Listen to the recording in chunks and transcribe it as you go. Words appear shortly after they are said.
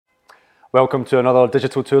Welcome to another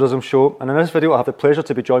digital tourism show, and in this video I have the pleasure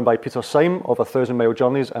to be joined by Peter Syme of 1000 Mile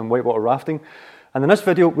Journeys and Whitewater Rafting. And in this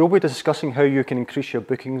video we'll be discussing how you can increase your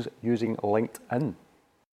bookings using LinkedIn.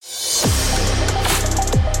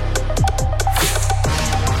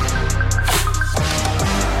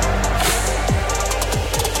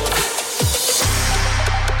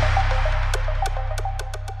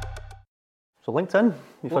 So LinkedIn,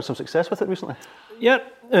 you've had some success with it recently? Yeah,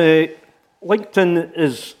 LinkedIn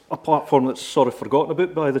is a platform that's sort of forgotten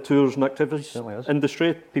about by the tours and activities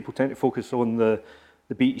industry. People tend to focus on the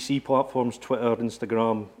B2C platforms, Twitter,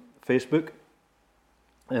 Instagram, Facebook.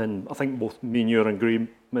 And I think both me and you are in agreement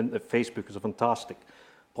that Facebook is a fantastic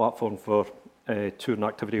platform for tour and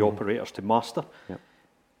activity operators to master. Yep.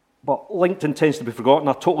 But LinkedIn tends to be forgotten.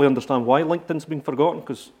 I totally understand why LinkedIn's been forgotten,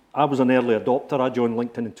 because I was an early adopter. I joined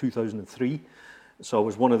LinkedIn in 2003, so I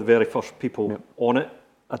was one of the very first people on it.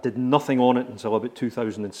 I did nothing on it until about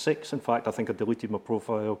 2006. In fact, I think I deleted my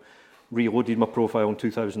profile, reloaded my profile in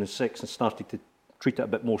 2006 and started to treat it a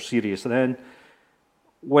bit more serious then.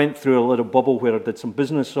 Went through a little bubble where I did some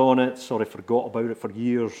business on it, sort of forgot about it for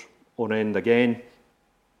years on end again.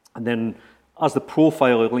 And then as the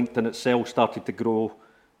profile of LinkedIn itself started to grow,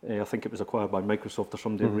 I think it was acquired by Microsoft or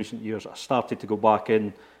somebody in recent years, I started to go back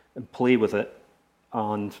in and play with it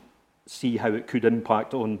and see how it could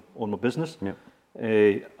impact on my business. Yep.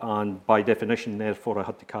 And by definition, therefore, I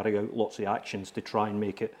had to carry out lots of actions to try and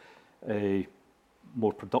make it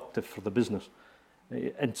more productive for the business.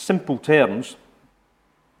 In simple terms,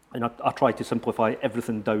 and I try to simplify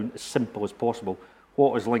everything down as simple as possible.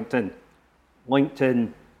 What is LinkedIn?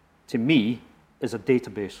 LinkedIn, to me, is a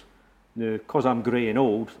database. Now, because I'm grey and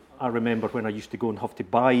old, I remember when I used to go and have to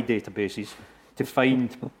buy databases to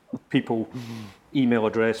find people, email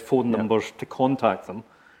address, phone numbers, to contact them.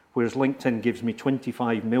 Whereas LinkedIn gives me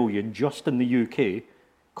 25 million, just in the UK,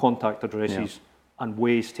 contact addresses and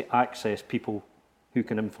ways to access people who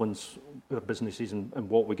can influence our businesses and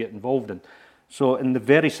what we get involved in. So in the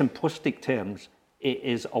very simplistic terms, it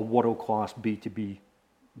is a world-class B2B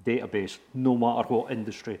database, no matter what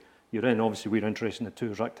industry you're in. Obviously, we're interested in the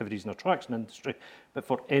tours, activities and attraction industry, but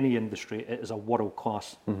for any industry, it is a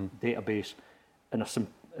world-class database in a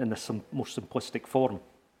most simplistic form.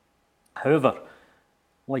 However,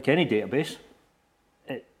 like any database,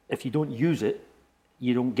 if you don't use it,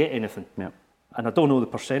 you don't get anything. Yep. And I don't know the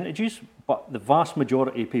percentages, but the vast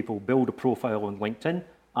majority of people build a profile on LinkedIn,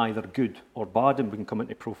 either good or bad, and we can come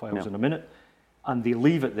into profiles in a minute, and they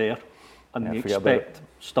leave it there, and they expect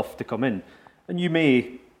stuff to come in. And you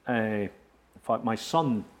may, in fact, my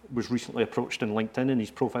son was recently approached on LinkedIn, and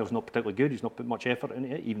his profile's not particularly good. He's not put much effort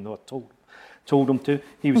into it, even though I told him to.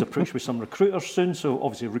 He was approached with some recruiters soon, so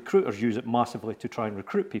obviously recruiters use it massively to try and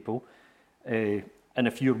recruit people. And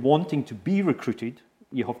if you're wanting to be recruited,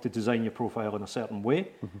 you have to design your profile in a certain way.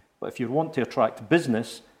 But if you want to attract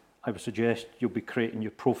business, I would suggest you'll be creating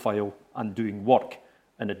your profile and doing work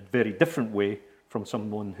in a very different way from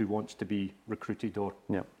someone who wants to be recruited or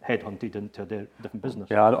headhunted into a different business.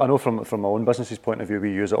 Yeah, I know from my own business's point of view,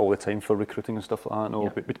 we use it all the time for recruiting and stuff like that.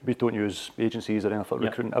 No, we don't use agencies or anything for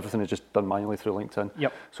recruiting. Everything is just done manually through LinkedIn.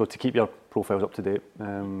 Yep. So to keep your profiles up to date,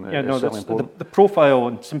 that's important. The profile,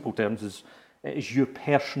 in simple terms, is your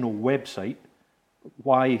personal website.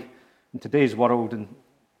 Why, in today's world, and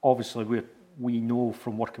obviously we know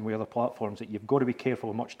from working with other platforms that you've got to be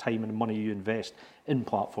careful how much time and money you invest in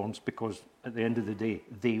platforms, because at the end of the day,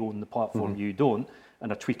 they own the platform, you don't,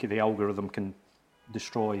 and a tweak of the algorithm can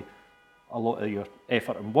destroy a lot of your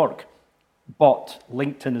effort and work. But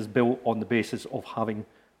LinkedIn is built on the basis of having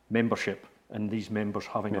membership, and these members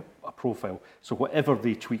having a profile. So whatever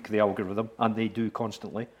they tweak the algorithm, and they do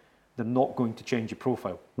constantly, they're not going to change your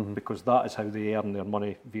profile, because that is how they earn their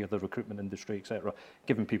money via the recruitment industry, etc.,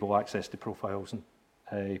 giving people access to profiles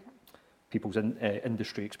and people's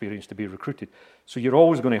industry experience to be recruited. So you're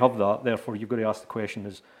always going to have that. Therefore, you've got to ask the question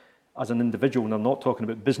as an individual, and I'm not talking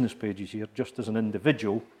about business pages here, just as an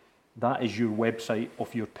individual, that is your website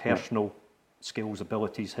of your personal skills,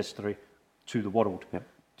 abilities, history to the world. Yep.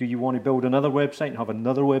 Do you want to build another website and have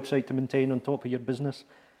another website to maintain on top of your business?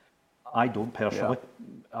 I don't personally.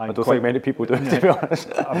 I don't think many people do, to be honest.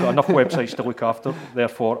 I've got enough websites to look after.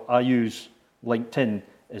 Therefore, I use LinkedIn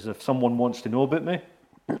as if someone wants to know about me,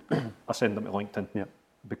 I send them to LinkedIn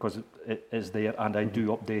because it is there, and I do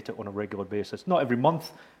update it on a regular basis. Not every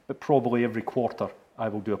month, but probably every quarter I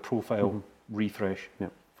will do a profile refresh.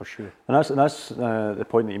 For sure. And that's the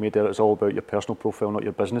point that you made there. It's all about your personal profile, not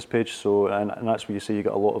your business page. So, and that's where you say you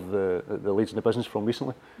got a lot of the leads in the business from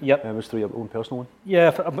recently. Yep. It was through your own personal one.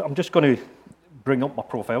 Yeah, I'm just going to bring up my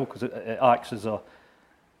profile because it acts as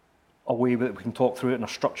a way that we can talk through it in a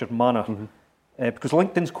structured manner. Because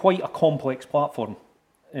LinkedIn's quite a complex platform,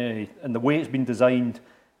 and the way it's been designed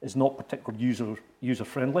is not particularly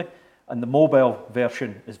user-friendly, and the mobile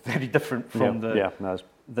version is very different from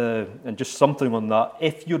and just something on that.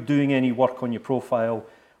 If you're doing any work on your profile,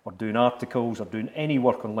 or doing articles, or doing any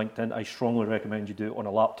work on LinkedIn, I strongly recommend you do it on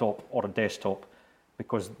a laptop or a desktop,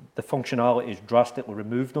 because the functionality is drastically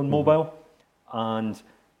removed on mobile, and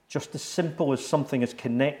just as simple as something as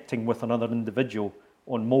connecting with another individual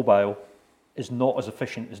on mobile is not as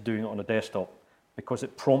efficient as doing it on a desktop, because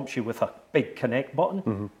it prompts you with a big connect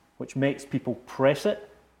button, which makes people press it,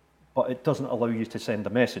 but it doesn't allow you to send a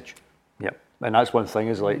message. Yeah, and that's one thing,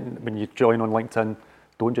 is like when you join on LinkedIn,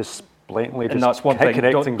 don't just blatantly just and that's one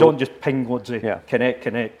thing, don't just ping loads of connect.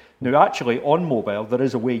 Now actually on mobile there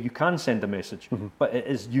is a way you can send a message, but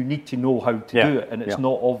you need to know how to do it, and it's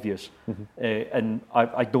not obvious. And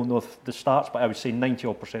I don't know if the stats, but I would say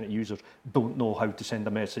 90% of users don't know how to send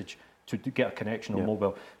a message to get a connection on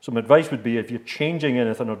mobile. So my advice would be, if you're changing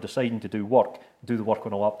anything or deciding to do the work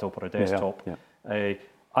on a laptop or a desktop.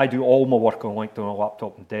 I do all my work on LinkedIn on a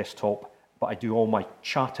laptop and desktop, but I do all my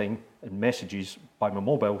chatting and messages by my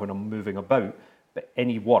mobile when I'm moving about. But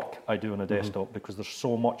any work I do on a desktop, because there's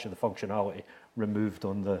so much of the functionality removed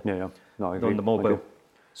on the on the mobile.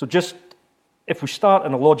 So just, if we start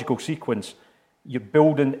in a logical sequence, you're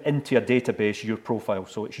building into a database your profile.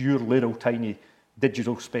 So it's your little tiny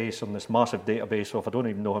digital space on this massive database of, I don't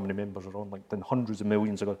even know how many members are on LinkedIn, hundreds of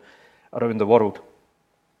millions around the world.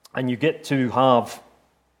 And you get to have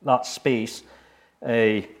that space,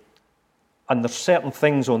 and there's certain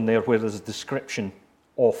things on there where there's a description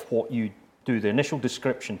of what you do, the initial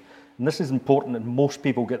description. And this is important, and most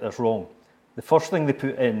people get this wrong. The first thing they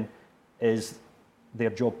put in is their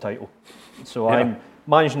job title. So I'm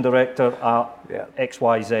managing director at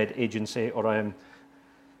XYZ agency, or I'm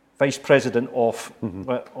vice president of,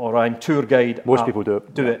 or I'm tour guide. Most people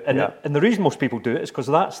do it. And the reason most people do it is because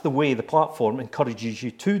that's the way the platform encourages you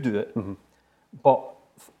to do it. But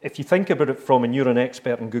if you think about it from, and you're an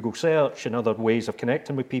expert in Google search and other ways of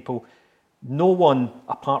connecting with people, no one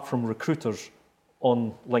apart from recruiters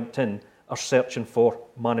on LinkedIn are searching for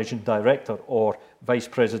managing director or vice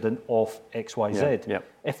president of XYZ.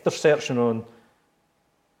 If they're searching on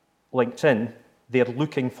LinkedIn, they're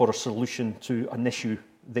looking for a solution to an issue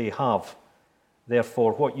they have.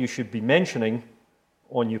 Therefore, what you should be mentioning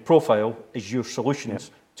on your profile is your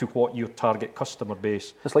solutions to what your target customer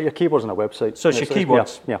base. It's like your keywords on a website. So it's your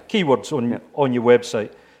keywords on your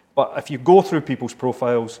website. But if you go through people's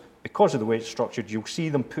profiles, because of the way it's structured, you'll see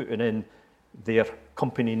them putting in their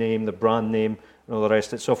company name, the brand name, and all the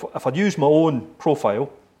rest of it. So if I use my own profile,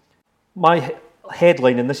 my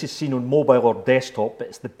headline, and this is seen on mobile or desktop, but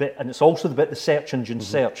it's the bit, and it's also the bit the search engine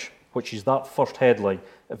search, which is that first headline.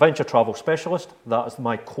 Adventure travel specialist, that is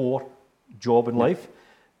my core job in life.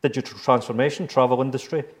 Digital transformation, travel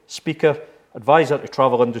industry, speaker, advisor to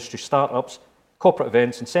travel industry startups, corporate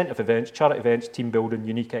events, incentive events, charity events, team building,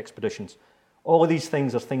 unique expeditions. All of these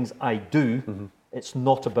things are things I do. It's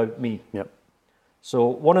not about me. So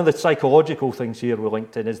one of the psychological things here with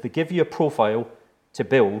LinkedIn is they give you a profile to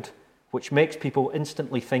build, which makes people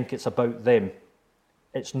instantly think it's about them.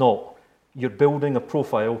 It's not. You're building a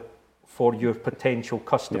profile for your potential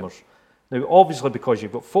customers. Now, obviously, because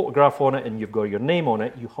you've got a photograph on it and you've got your name on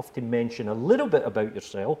it, you have to mention a little bit about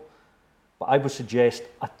yourself, but I would suggest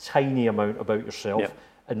a tiny amount about yourself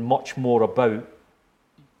and much more about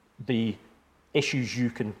the issues you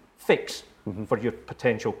can fix for your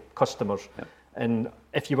potential customers. And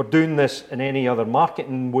if you were doing this in any other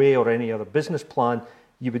marketing way or any other business plan,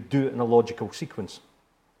 you would do it in a logical sequence.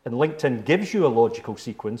 And LinkedIn gives you a logical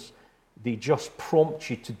sequence. They just prompt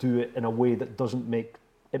you to do it in a way that doesn't make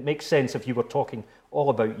it makes sense if you were talking all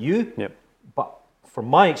about you. But from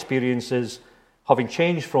my experiences, having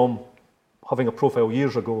changed from having a profile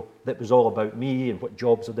years ago that was all about me and what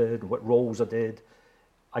jobs I did and what roles I did,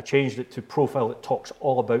 I changed it to profile that talks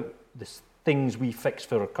all about the things we fix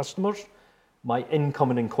for our customers. My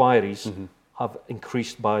incoming inquiries have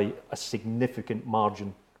increased by a significant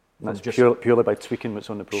margin. That's just purely by tweaking what's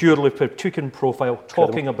on the profile. Purely by tweaking profile,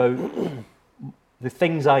 talking about the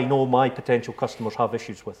things I know my potential customers have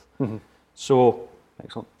issues with. So,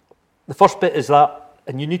 excellent. The first bit is that,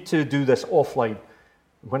 and you need to do this offline.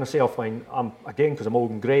 When I say offline, again, because I'm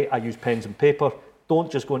old and grey, I use pens and paper.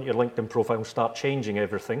 Don't just go into your LinkedIn profile and start changing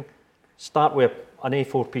everything. Start with an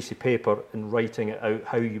A4 piece of paper and writing it out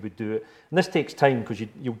how you would do it. And this takes time because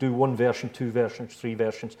you'll do one version, two versions, three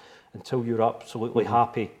versions until you're absolutely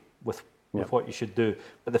happy with what you should do.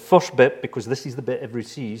 But the first bit, because this is the bit everybody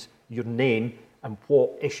sees, your name and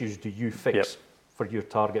what issues do you fix. for your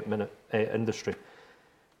target industry.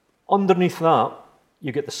 Underneath that,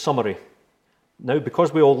 you get the summary. Now,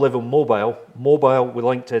 because we all live on mobile with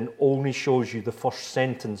LinkedIn only shows you the first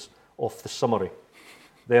sentence of the summary.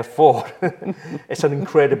 Therefore, it's an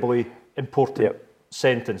incredibly important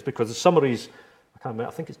sentence, because the summaries, I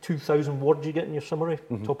think it's 2,000 words you get in your summary,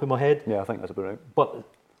 top of my head. Yeah, I think that's about right. But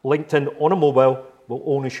LinkedIn on a mobile will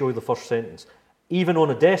only show you the first sentence. Even on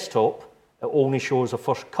a desktop, it only shows the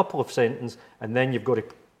first couple of sentences, and then you've got to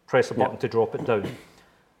press a button to drop it down.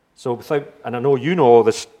 So and I know you know all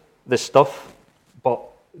this stuff, but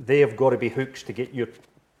they have got to be hooks to get your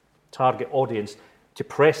target audience to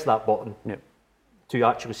press that button to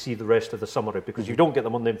actually see the rest of the summary, because you don't get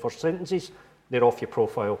them on them first sentences, they're off your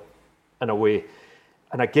profile in a way.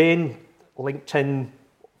 And again, LinkedIn,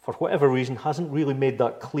 for whatever reason, hasn't really made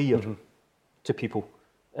that clear to people,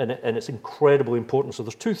 and it's incredibly important. So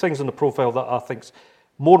there's two things in the profile that I think's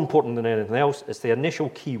more important than anything else. It's the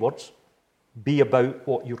initial keywords, be about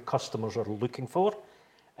what your customers are looking for,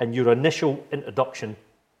 and your initial introduction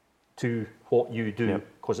to what you do,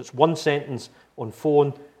 because it's one sentence on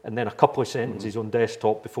phone and then a couple of sentences on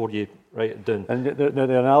desktop before you write it down. And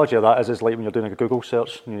the analogy of that is like when you're doing a Google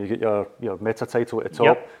search, you get your meta title at the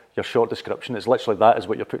top, your short description. It's literally that is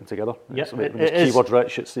what you're putting together. Yep, it's keyword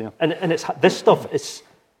rich. It's and it's this stuff is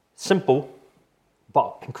simple,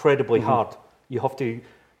 but incredibly hard. You have to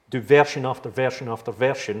do version after version after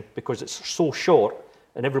version, because it's so short,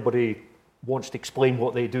 and everybody wants to explain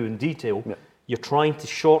what they do in detail. You're trying to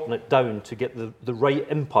shorten it down to get the right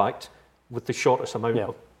impact with the shortest amount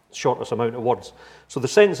of words. So the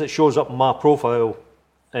sentence that shows up in my profile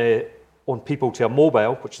on People to a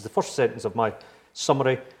Mobile, which is the first sentence of my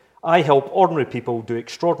summary, I help ordinary people do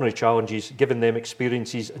extraordinary challenges, giving them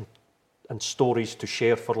experiences and stories to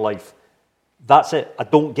share for life. That's it. I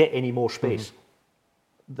don't get any more space.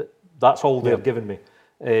 That's all they're giving me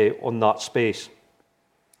on that space.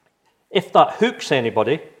 If that hooks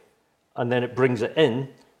anybody, and then it brings it in,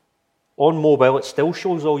 on mobile it still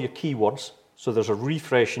shows all your keywords, so there's a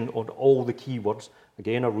refreshing on all the keywords.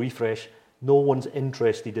 Again, a refresh. No one's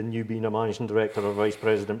interested in you being a managing director or vice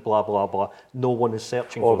president, blah, blah, blah. No one is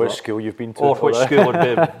searching for that. Or which school you've been to. Or which school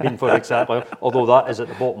you've been for, exactly, although that is at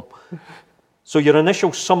the bottom. So your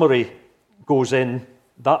initial summary goes in,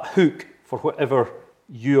 that hook for whatever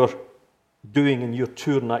you're doing in your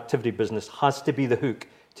tour and activity business has to be the hook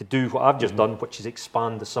to do what I've just done, which is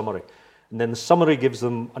expand the summary. And then the summary gives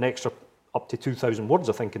them an extra up to 2,000 words,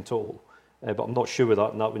 I think, in total. But I'm not sure with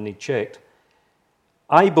that, and that would need checked.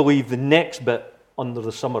 I believe the next bit under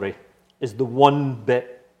the summary is the one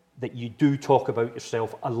bit that you do talk about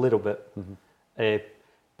yourself a little bit.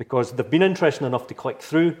 Because they've been interested enough to click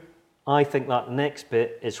through. I think that next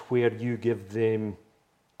bit is where you give them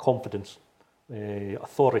confidence,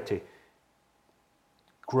 authority.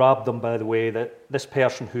 Grab them by the way that this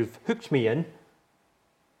person who've hooked me in,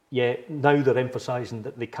 now they're emphasising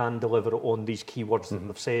that they can deliver on these keywords that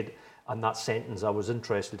they've said, and that sentence I was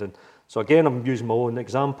interested in. So again, I'm using my own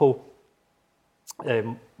example.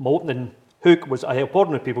 My opening hook was, I help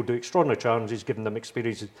ordinary people do extraordinary challenges, giving them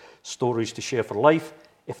experiences, stories to share for life.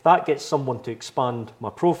 If that gets someone to expand my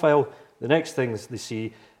profile, the next thing they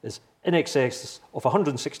see is in excess of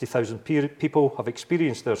 160,000 people have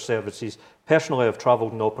experienced their services. Personally, I've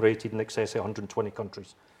travelled and operated in excess of 120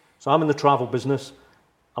 countries. So I'm in the travel business.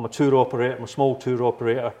 I'm a tour operator, I'm a small tour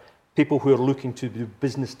operator. People who are looking to do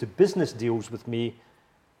business-to-business deals with me,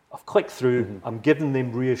 I've clicked through, I'm giving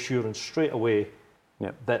them reassurance straight away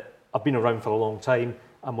that I've been around for a long time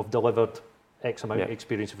and we've delivered X amount of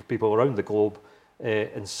experience for people around the globe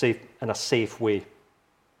in a safe way.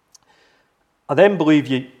 I then believe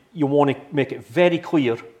you want to make it very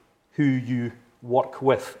clear who you work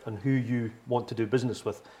with and who you want to do business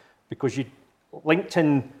with, because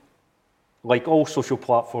LinkedIn, like all social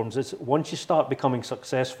platforms, is once you start becoming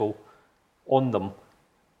successful on them,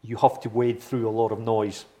 you have to wade through a lot of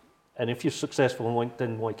noise. And if you're successful on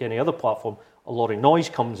LinkedIn, like any other platform, a lot of noise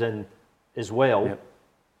comes in as well,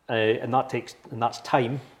 and that's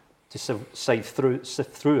time to sift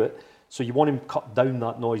through it. So you want to cut down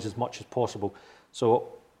that noise as much as possible. So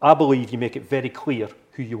I believe you make it very clear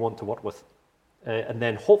who you want to work with, and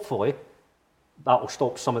then hopefully that will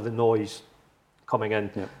stop some of the noise coming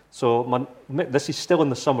in. So this is still in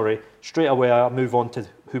the summary. Straight away I move on to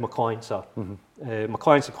who my clients are. My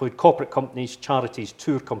clients include corporate companies, charities,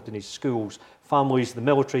 tour companies, schools, families, the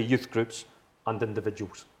military, youth groups, and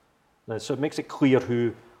individuals. So it makes it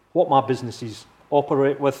clear what my businesses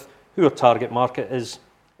operate with, who our target market is,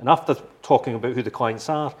 and after talking about who the clients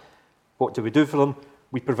are, what do we do for them?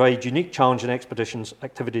 We provide unique challenging expeditions,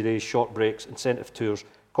 activity days, short breaks, incentive tours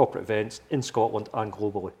corporate events in Scotland and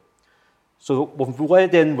globally. So we've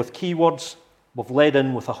led in with keywords, we've led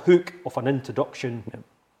in with a hook of an introduction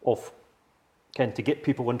of to get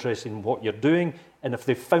people interested in what you're doing, and if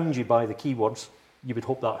they've found you by the keywords, you would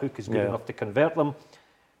hope that hook is good enough to convert them.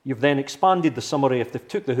 You've then expanded the summary. If they've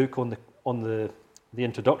took the hook on the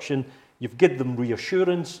introduction, you've given them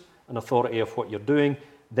reassurance and authority of what you're doing.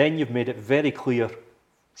 Then you've made it very clear,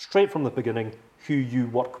 straight from the beginning, who you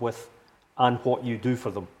work with and what you do for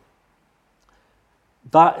them.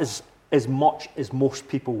 That is as much as most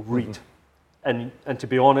people read. And to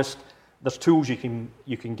be honest, there's tools you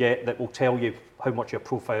can get that will tell you how much your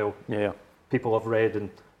profile people have read and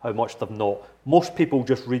how much they've not. Most people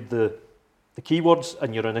just read the keywords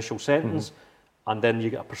and your initial sentence, and then you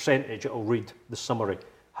get a percentage that will read the summary.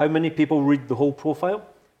 How many people read the whole profile?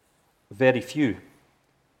 Very few.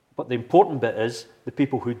 But the important bit is the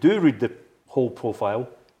people who do read the whole profile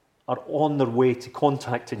are on their way to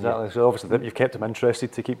contacting you. So obviously you've kept them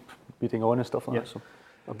interested to keep reading on and stuff like that. So.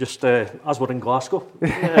 I'm just, as we're in Glasgow,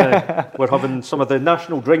 we're having some of the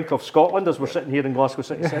national drink of Scotland as we're sitting here in Glasgow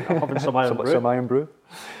City Centre, having some Irn-Bru. Some Irn-Bru.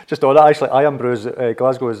 Just on that, actually, Irn-Bru is,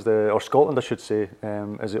 Glasgow is or Scotland, I should say,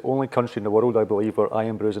 is the only country in the world, I believe, where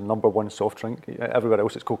Irn-Bru is the #1 soft drink. Everywhere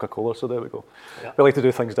else it's Coca-Cola, so there we go. Yeah. We like to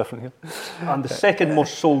do things different here. And the second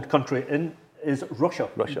most sold country in is Russia.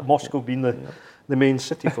 Moscow being the main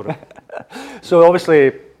city for it. So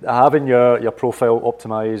obviously, having your profile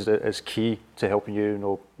optimised is key to helping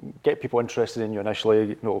you, get people interested in you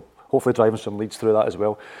initially, hopefully driving some leads through that as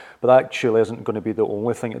well. But that actually isn't going to be the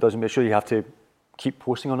only thing it does. Make sure you have to keep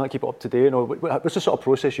posting on that, keep it up to date. What's the sort of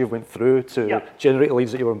process you went through to generate the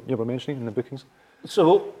leads that you were mentioning in the bookings?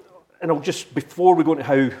 So, and I'll just, before we go into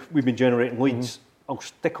how we've been generating leads, I'll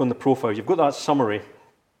stick on the profile. You've got that summary.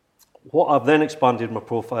 What I've then expanded in my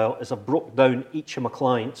profile is I broke down each of my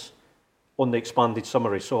clients on the expanded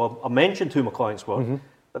summary. So I mentioned who my clients were,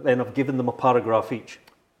 but then I've given them a paragraph each.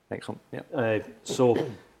 Excellent. Yeah. So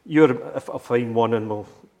if I find one in my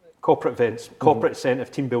corporate events, corporate incentive,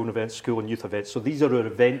 team building events, school and youth events. So these are our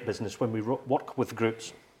event business when we work with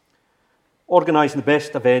groups. Organising the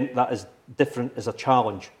best event that is different is a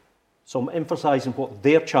challenge. So I'm emphasising what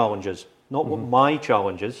their challenge is, not what my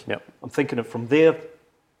challenge is. Yep. I'm thinking it from their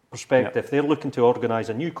perspective. They're looking to organise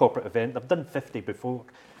a new corporate event. They've done 50 before.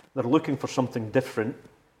 They're looking for something different.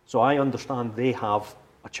 So I understand they have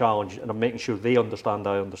a challenge, and I'm making sure they understand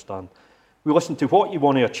I understand. We listen to what you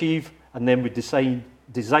want to achieve, and then we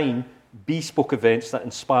design bespoke events that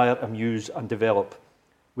inspire, amuse, and develop.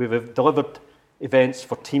 We've delivered events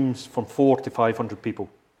for teams from 4 to 500 people.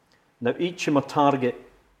 Now, each of my target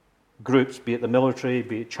groups, be it the military,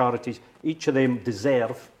 be it charities, each of them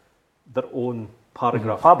deserve their own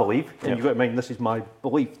paragraph, I believe. And you've got to mind, this is my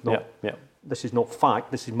belief, this is not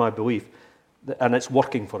fact, this is my belief. And it's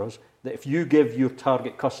working for us, that if you give your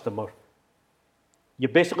target customer, you're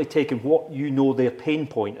basically taking what you know their pain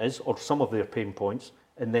point is, or some of their pain points,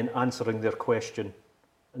 and then answering their question.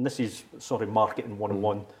 And this is marketing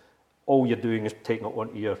 101. All you're doing is taking it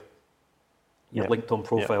onto your LinkedIn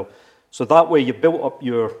profile. So that way you built up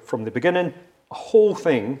from the beginning, a whole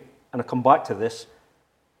thing, and I come back to this,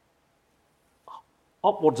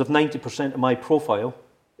 upwards of 90% of my profile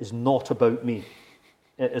is not about me.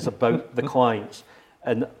 It is about the clients.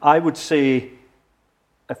 And I would say,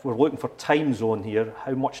 if we're looking for time zone here,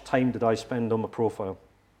 how much time did I spend on my profile?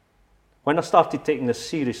 When I started taking this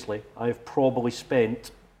seriously, I've probably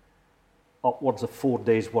spent upwards of 4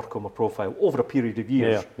 days work on my profile over a period of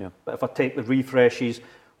years. But if I take the refreshes,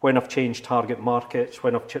 when I've changed target markets,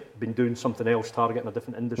 when I've been doing something else, targeting a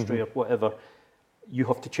different industry or whatever, you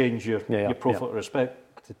have to change your profile to respect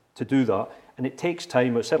to do that. And it takes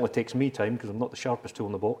time, it certainly takes me time, because I'm not the sharpest tool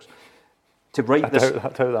in the box, to write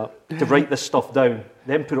this stuff down,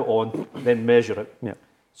 then put it on, then measure it.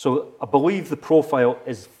 So I believe the profile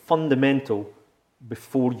is fundamental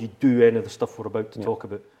before you do any of the stuff we're about to talk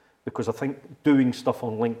about, because I think doing stuff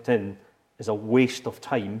on LinkedIn is a waste of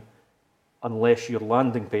time unless your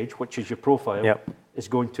landing page, which is your profile, is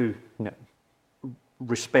going to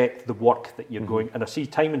respect the work that you're going. And I see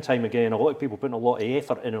time and time again, a lot of people putting a lot of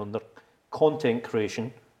effort in on their content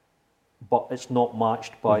creation, but it's not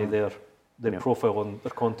matched by their profile and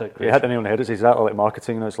their content creation. You hit the nail on the head. It's exactly like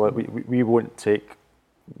marketing. It's like we won't take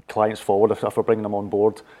clients forward if we're bringing them on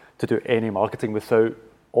board to do any marketing without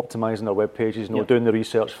optimising their web pages, doing the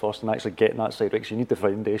research first and actually getting that side right. So you need the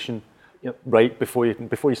foundation right before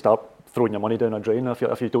you start throwing your money down a drain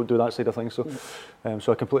if you don't do that side of things. So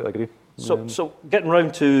so I completely agree. So getting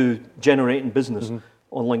around to generating business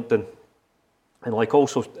on LinkedIn, and like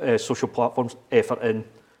also social platforms, effort in,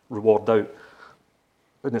 reward out.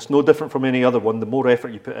 And it's no different from any other one. The more effort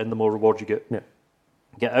you put in, the more reward you get. Yeah.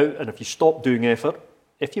 Get out, and if you stop doing effort,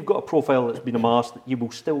 if you've got a profile that's been amassed, you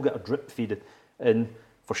will still get a drip feed in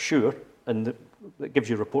for sure, and it gives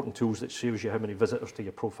you reporting tools that shows you how many visitors to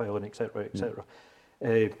your profile and etc. etc.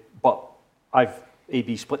 But I've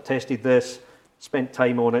A/B split tested this, spent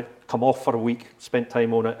time on it, come off for a week, spent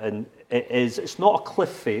time on it, and it's not a cliff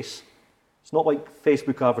face. It's not like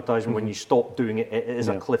Facebook advertising when you stop doing it, it is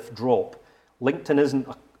a cliff drop. LinkedIn isn't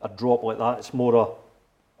a drop like that, it's more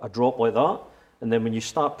a drop like that. And then when you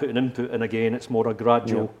start putting input in again, it's more a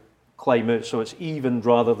gradual climb out. So it's even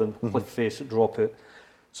rather than cliff face drop out.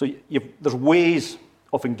 So there's ways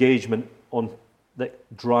of engagement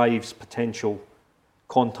that drives potential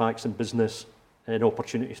contacts and business and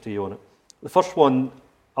opportunities to you on it. The first one,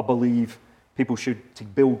 I believe, people should, to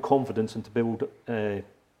build confidence and to build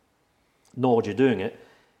knowledge of doing it,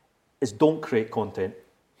 is don't create content.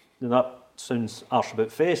 Now that sounds harsh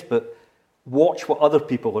about face, but watch what other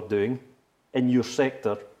people are doing in your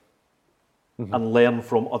sector and learn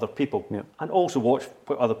from other people. Yeah. And also watch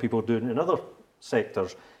what other people are doing in other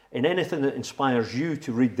sectors. And anything that inspires you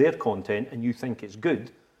to read their content and you think it's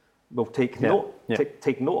good, we'll take note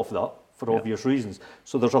of that for obvious reasons.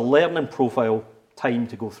 So there's a learning profile time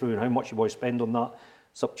to go through, and how much you want to spend on that,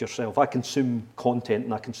 it's up to yourself. I consume content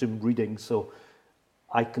and I consume reading, so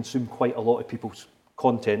I consume quite a lot of people's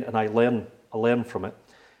content and I learn from it.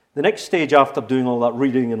 The next stage after doing all that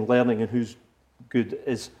reading and learning and who's good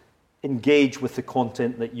is engage with the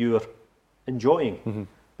content that you're enjoying.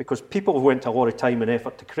 Because people have went to a lot of time and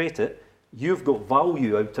effort to create it. You've got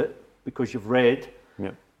value out of it because you've read.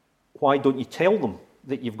 Yeah. Why don't you tell them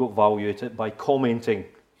that you've got value out of it by commenting?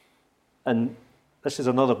 And this is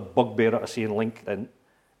another bugbear that I see in LinkedIn.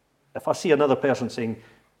 If I see another person saying,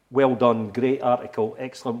 well done, great article,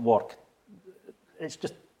 excellent work, it's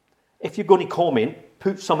just, if you're going to comment,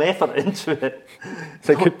 put some effort into it. It's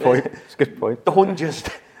a good point. It's a good point. Don't just...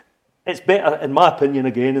 It's better, in my opinion,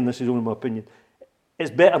 again, and this is only my opinion, it's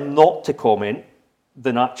better not to comment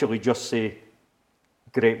than actually just say,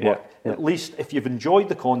 great work. Yeah. At least if you've enjoyed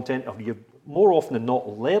the content, or you've more often than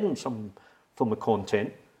not learned some from the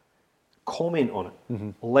content, comment on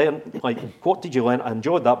it. Learn, like, what did you learn? I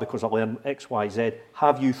enjoyed that because I learned X, Y, Z.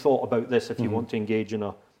 Have you thought about this if you want to engage in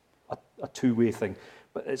a two-way thing?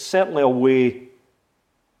 But it's certainly a way,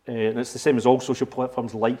 and it's the same as all social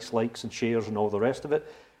platforms, likes and shares and all the rest of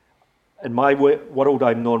it. In my world,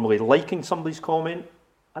 I'm normally liking somebody's comment,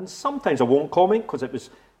 and sometimes I won't comment because it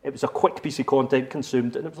was a quick piece of content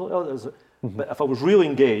consumed, and it was like, oh, there's but if I was really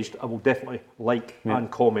engaged, I will definitely like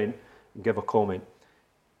and comment and give a comment.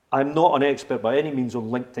 I'm not an expert by any means on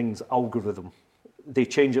LinkedIn's algorithm. They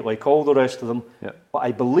change it like all the rest of them, but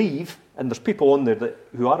I believe, and there's people on there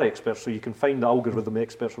who are experts, so you can find the algorithm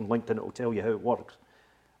experts on LinkedIn that will tell you how it works.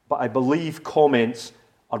 But I believe comments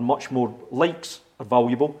are much more, likes are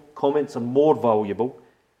valuable, comments are more valuable.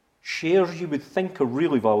 Shares you would think are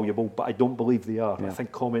really valuable, but I don't believe they are. I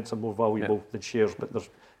think comments are more valuable than shares, but there's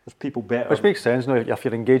people better. Which makes sense now. If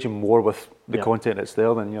you're engaging more with the content that's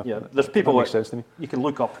there, then there's people that makes sense to me. You can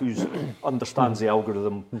look up who understands the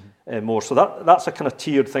algorithm more. So that's a kind of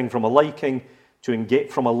tiered thing, from a liking to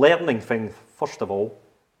engage, from a learning thing, first of all,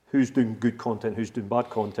 who's doing good content, who's doing bad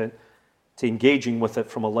content, to engaging with it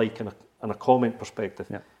from a like and a comment perspective.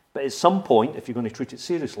 Yeah. But at some point, if you're going to treat it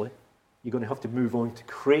seriously, you're going to have to move on to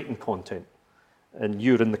creating content. And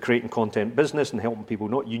you're in the creating content business and helping people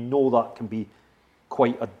know. You know that can be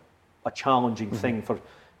quite a challenging thing. For at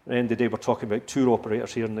the end of the day, we're talking about tour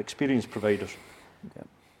operators here and experience providers. Yeah.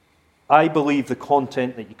 I believe the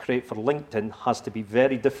content that you create for LinkedIn has to be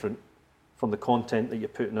very different from the content that you're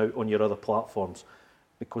putting out on your other platforms,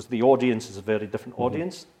 because the audience is a very different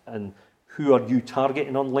audience, and who are you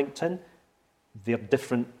targeting on LinkedIn? They're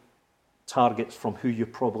different targets from who you're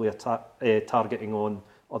probably targeting on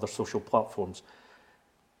other social platforms.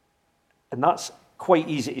 And that's quite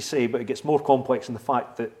easy to say, but it gets more complex in the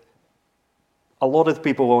fact that a lot of the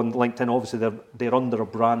people on LinkedIn, obviously they're under a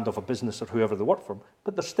brand of a business or whoever they work for,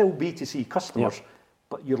 but they're still B2C customers. Yeah.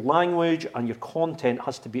 But your language and your content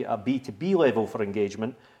has to be at a B2B level for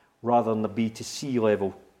engagement rather than a B2C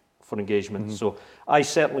level for engagement. So I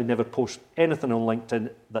certainly never post anything on LinkedIn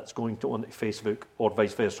that's going onto Facebook or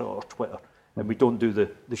vice versa or Twitter. And we don't do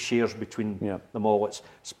the shares between them all. It's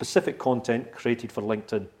specific content created for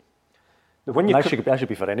LinkedIn. When that should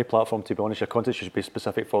be for any platform, to be honest. Your content should be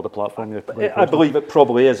specific for the platform. I believe it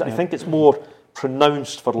probably is. I think it's more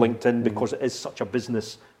pronounced for LinkedIn because it is such a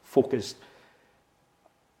business-focused,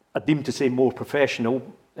 I deem to say more professional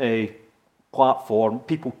platform,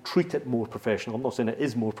 people treat it more professional. I'm not saying it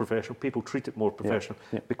is more professional. People treat it more professional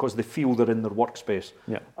because they feel they're in their workspace.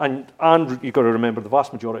 Yeah. And you've got to remember, the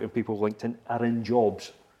vast majority of people on LinkedIn are in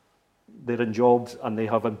jobs. They're in jobs and they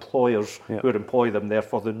have employers who employ them.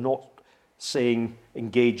 Therefore, they're not saying,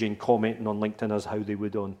 engaging, commenting on LinkedIn as how they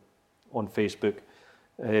would on Facebook,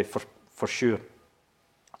 for sure.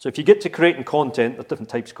 So if you get to creating content, there's different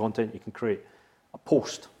types of content you can create. A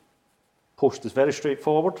post. Post is very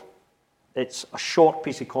straightforward. It's a short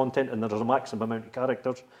piece of content and there's a maximum amount of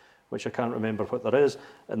characters, which I can't remember what there is,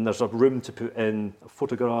 and there's a room to put in a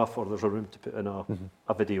photograph or there's a room to put in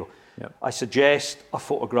a video. Yep. I suggest a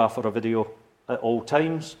photograph or a video at all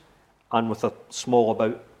times, and with a small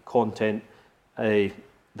about content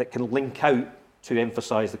that can link out to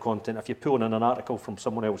emphasise the content. If you're pulling in an article from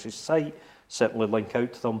someone else's site, certainly link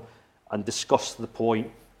out to them and discuss the point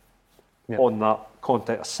on that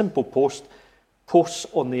content. A simple post. Posts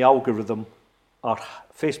on the algorithm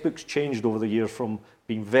Facebook's changed over the years from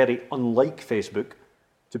being very unlike Facebook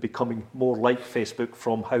to becoming more like Facebook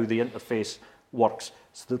from how the interface works.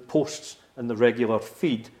 So the posts and the regular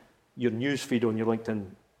feed, your news feed on your LinkedIn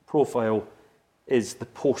profile, is the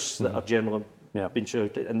posts that are generally being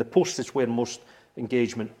shared. And the posts is where most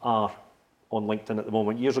engagement are on LinkedIn at the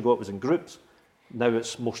moment. Years ago it was in groups. Now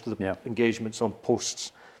it's most of the engagements on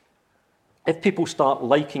posts. If people start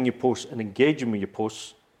liking your posts and engaging with your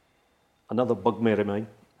posts, another bugbear of mine,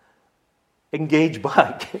 engage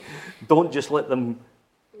back. Don't just let them,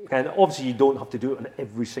 and obviously you don't have to do it on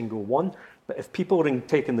every single one, but if people are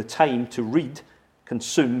taking the time to read,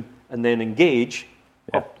 consume, and then engage,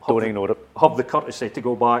 don't ignore it. Have the courtesy to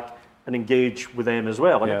go back and engage with them as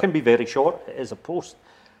well. And it can be very short, it is a post.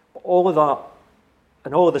 But all of that,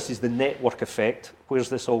 and all of this is the network effect. Where's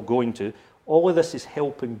this all going to? All of this is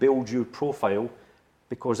helping build your profile,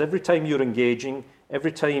 because every time you're engaging,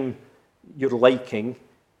 every time you're liking,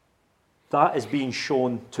 that is being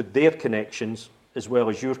shown to their connections as well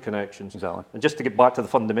as your connections. Exactly. And just to get back to the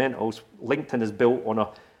fundamentals, LinkedIn is built on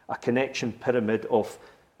a connection pyramid of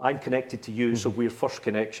I'm connected to you, so we're first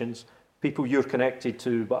connections. People you're connected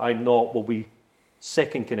to, but I'm not, will be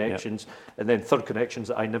second connections, and then third connections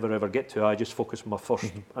that I never ever get to. I just focus on my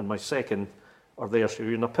first and my second are there. So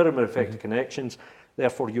you're in a pyramid effect of connections.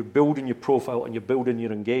 Therefore, you're building your profile and you're building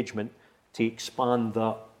your engagement to expand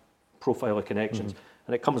that profile of connections.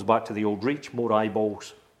 And it comes back to the old reach. More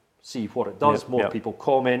eyeballs see what it does, more people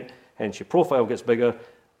comment, hence your profile gets bigger,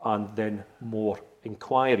 and then more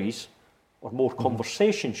inquiries or more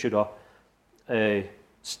conversation, should I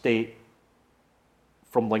state,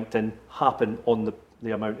 from LinkedIn happen on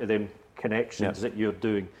the amount of them connections that you're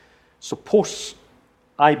doing. So posts,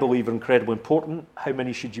 I believe, are incredibly important. How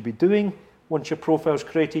many should you be doing once your profile's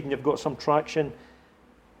created and you've got some traction?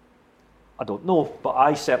 I don't know, but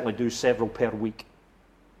I certainly do several per week.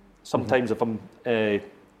 Sometimes if I'm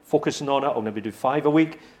focusing on it, I'll maybe do 5 a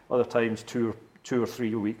week. Other times two or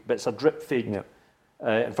three a week. But it's a drip feed.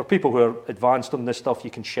 And for people who are advanced on this stuff,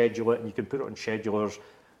 you can schedule it and you can put it on schedulers.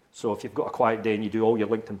 So if you've got a quiet day and you do all your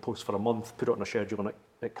LinkedIn posts for a month, put it on a schedule and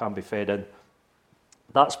it can be fed in.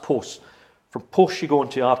 That's posts. From posts you go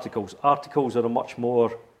into articles. Articles are a much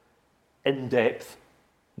more in-depth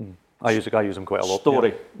I use them quite a lot.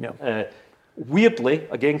 Story. Weirdly,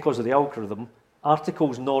 again because of the algorithm,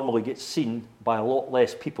 articles normally get seen by a lot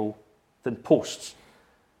less people than posts,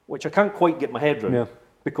 which I can't quite get my head around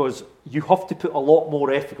because you have to put a lot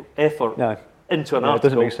more effort into an article. It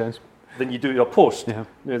doesn't make sense. Than you do a post. You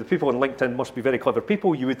know, the people on LinkedIn must be very clever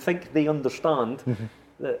people. You would think they understand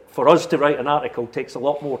that for us to write an article takes a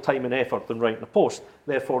lot more time and effort than writing a post.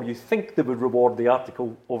 Therefore, you think they would reward the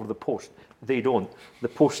article over the post. They don't. The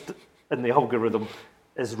post in the algorithm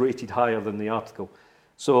is rated higher than the article.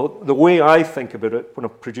 So the way I think about it when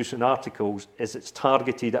I'm producing articles is it's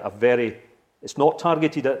targeted at it's not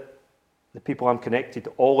targeted at the people I'm connected to,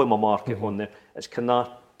 all in my market on there. It's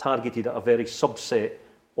targeted at a very subset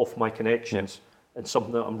of my connections and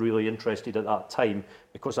something that I'm really interested at that time,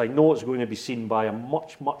 because I know it's going to be seen by a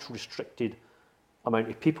much, much restricted amount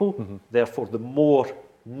of people. Therefore, the more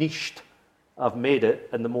niched I've made it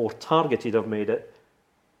and the more targeted I've made it,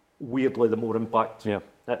 weirdly, the more impact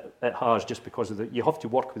it has, just because of you have to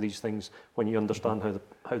work with these things when you understand how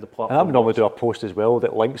the platform. And I would normally do a post as well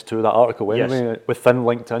that links to that article anyway, within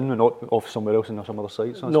LinkedIn and not off somewhere else and some other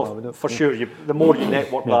sites. That's no, for sure. The more you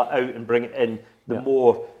network that out and bring it in, the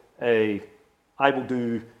more I will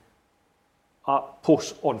do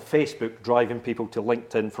posts on Facebook driving people to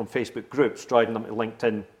LinkedIn from Facebook groups, driving them to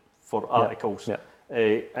LinkedIn for articles.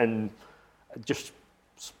 And just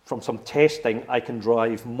from some testing, I can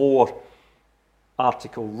drive more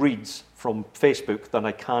article reads from Facebook than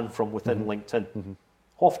I can from within LinkedIn.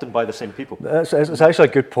 Often by the same people. It's actually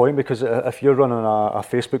a good point, because if you're running a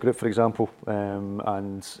Facebook group, for example,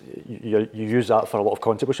 and you use that for a lot of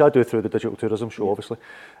content, which I do through the Digital Tourism Show, obviously,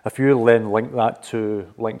 if you then link that to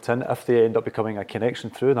LinkedIn, if they end up becoming a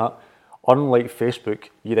connection through that, unlike Facebook,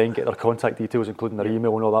 you then get their contact details, including their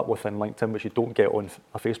email and all that within LinkedIn, which you don't get on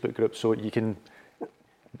a Facebook group. So you can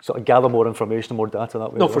sort of gather more information, more data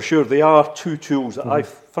that way. No, for sure. They are two tools that I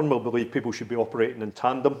firmly believe people should be operating in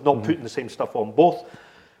tandem, not putting the same stuff on both.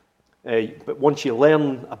 But once you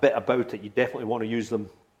learn a bit about it, you definitely want to use them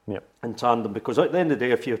in tandem, because at the end of the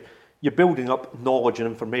day, if you're building up knowledge and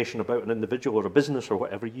information about an individual or a business or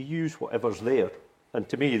whatever, you use whatever's there. And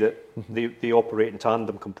to me, that they operate in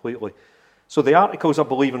tandem completely. So the articles, I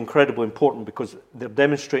believe, are incredibly important, because they're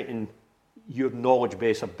demonstrating your knowledge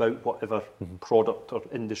base about whatever product or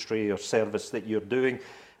industry or service that you're doing,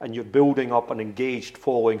 and you're building up an engaged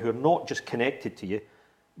following who are not just connected to you,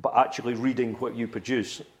 but actually reading what you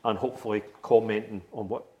produce and hopefully commenting on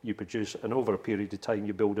what you produce. And over a period of time,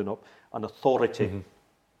 you're building up an authority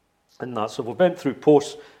in that. So we went through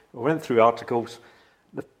posts, we went through articles.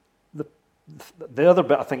 The other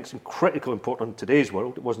bit I think is critically important in today's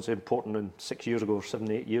world, it wasn't so important in 6 years ago or 7,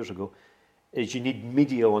 8 years ago, is you need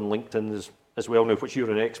media on LinkedIn as well now, which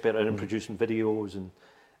you're an expert in producing videos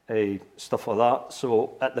and stuff like that.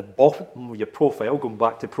 So at the bottom of your profile, going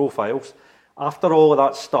back to profiles, after all of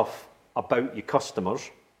that stuff about your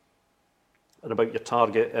customers and about your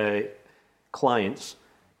target clients,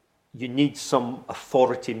 you need some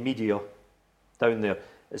authority media down there.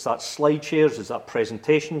 Is that slide shares? Is that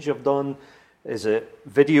presentations you've done? Is it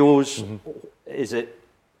videos? Is it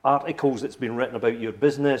articles that's been written about your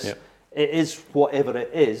business? Yep. It is whatever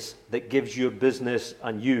it is that gives your business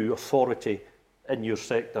and you authority in your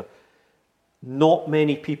sector. Not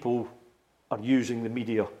many people are using the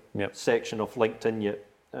media section of LinkedIn yet.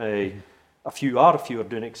 A few are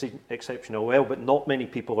doing exceptionally well, but not many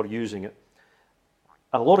people are using it.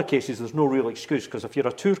 In a lot of cases, there's no real excuse, because if you're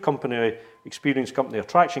a tour company, experience company,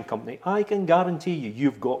 attraction company, I can guarantee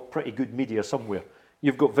you've got pretty good media somewhere.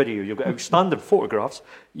 You've got video, you've got outstanding photographs,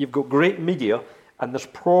 you've got great media, and there's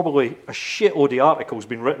probably a shitload of articles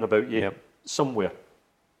been written about you somewhere.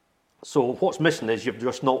 So what's missing is you've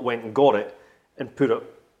just not went and got it and put it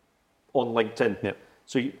on LinkedIn.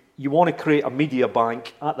 So you want to create a media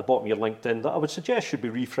bank at the bottom of your LinkedIn that I would suggest should be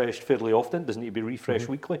refreshed fairly often. It doesn't need to be refreshed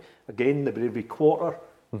weekly. Again, every quarter,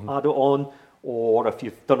 add it on. Or if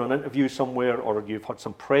you've done an interview somewhere, or you've had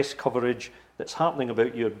some press coverage that's happening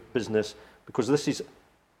about your business, because this is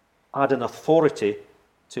adding authority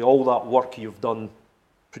to all that work you've done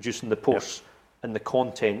producing the posts and the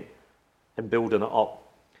content and building it up.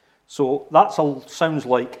 So that sounds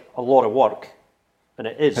like a lot of work. And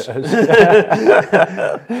it is.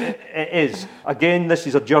 It is. Again, this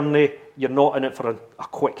is a journey. You're not in it for a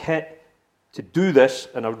quick hit. To do this,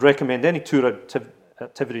 and I would recommend any tour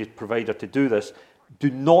activity provider to do this, do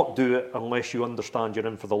not do it unless you understand you're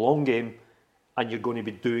in for the long game and you're going to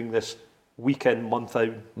be doing this week in, month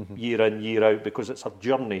out, year in, year out, because it's a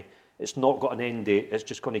journey. It's not got an end date. It's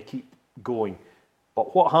just going to keep going.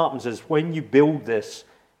 But what happens is when you build this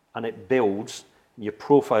and it builds, your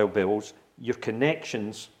profile builds, your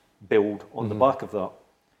connections build on the back of that.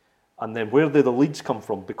 And then where do the leads come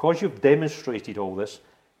from? Because you've demonstrated all this,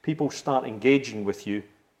 people start engaging with you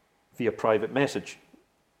via private message.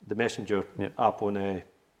 The Messenger app on,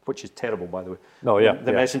 which is terrible, by the way.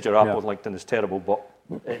 The Messenger app on LinkedIn is terrible, but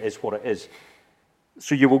it is what it is.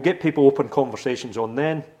 So you will get people open conversations on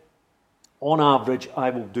then. On average, I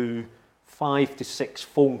will do 5 to 6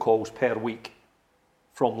 phone calls per week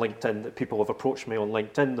from LinkedIn that people have approached me on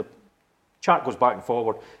LinkedIn. The chat goes back and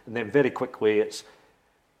forward, and then very quickly it's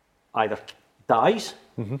either dies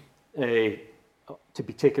to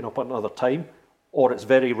be taken up another time, or it's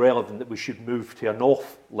very relevant that we should move to an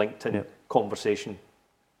off LinkedIn conversation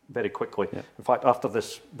very quickly. In fact, after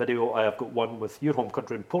this video, I have got one with your home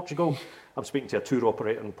country in Portugal. I'm speaking to a tour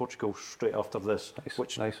operator in Portugal straight after this,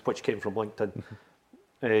 which came from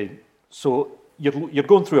LinkedIn. So you're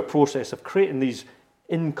going through a process of creating these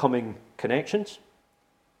incoming connections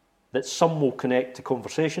that some will connect to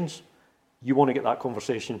conversations. You want to get that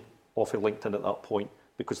conversation off of LinkedIn at that point,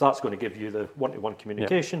 because that's going to give you the one-to-one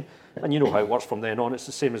communication. And you know how it works from then on. It's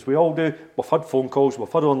the same as we all do. We've had phone calls,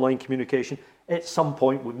 we've had online communication. At some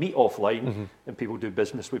point, we meet offline and people do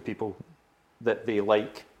business with people that they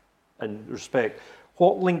like and respect.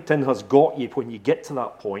 What LinkedIn has got you when you get to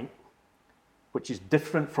that point, which is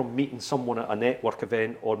different from meeting someone at a network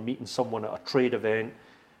event or meeting someone at a trade event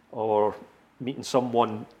or meeting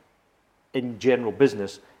someone in general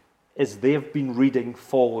business, is they've been reading,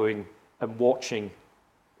 following, and watching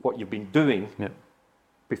what you've been doing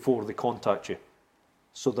before they contact you.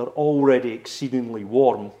 So they're already exceedingly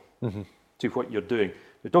warm to what you're doing.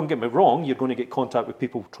 Now, don't get me wrong, you're going to get contact with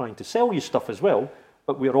people trying to sell you stuff as well,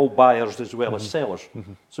 but we're all buyers as well as sellers.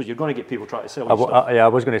 So you're going to get people trying to sell you stuff. I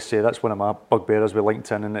was going to say that's one of my bugbears with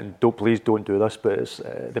LinkedIn, and please don't do this, but it's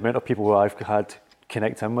the amount of people who I've had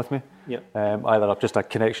connect in with me. Either just a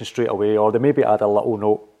connection straight away, or they maybe add a little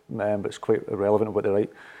note, but it's quite irrelevant what they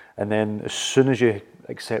write. And then as soon as you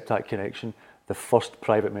accept that connection, the first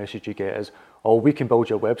private message you get is, "Oh, we can build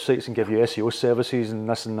your websites and give you SEO services and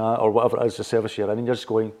this and that," or whatever it is the service you're in, and you're just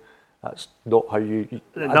going, that's not how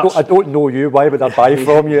I don't know you, why would I buy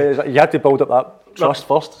from you? You have to build up that trust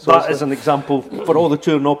first. So that is an example for all the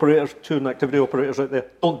touring activity operators out there.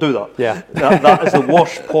 Don't do that. Yeah. that is the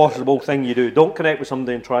worst possible thing you do. Don't connect with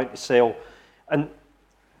somebody and try to sell. And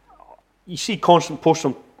you see constant posts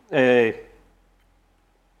on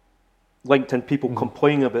LinkedIn, people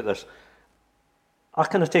complaining about this. I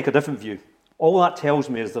kind of take a different view. All that tells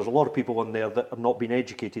me is there's a lot of people on there that have not been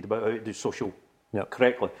educated about how to do social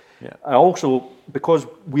correctly. I also, because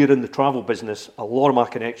we're in the travel business, a lot of my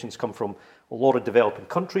connections come from a lot of developing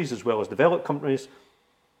countries as well as developed countries.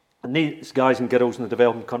 And these guys and girls in the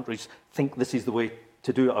developing countries think this is the way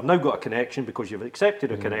to do it. I've now got a connection because you've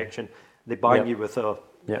accepted a connection. They bind you with a...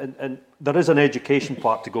 And there is an education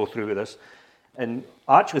part to go through with this. And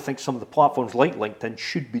I actually think some of the platforms like LinkedIn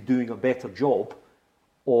should be doing a better job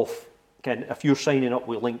of, again, if you're signing up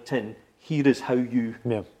with LinkedIn, here is how you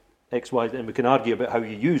X, Y, and we can argue about how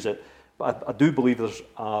you use it, but I do believe there's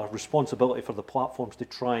a responsibility for the platforms to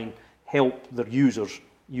try and help their users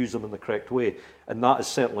use them in the correct way, and that is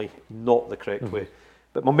certainly not the correct way.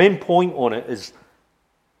 But my main point on it is,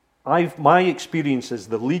 my experience is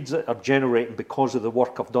the leads that are generating because of the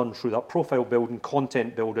work I've done through that profile building,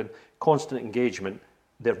 content building, constant engagement,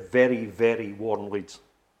 they're very, very warm leads.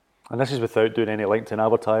 And this is without doing any LinkedIn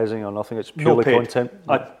advertising or nothing, it's purely content?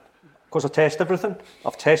 Because I test everything.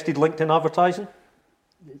 I've tested LinkedIn advertising.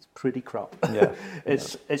 It's pretty crap.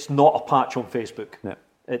 It's not a patch on Facebook.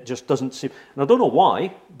 It just doesn't seem... And I don't know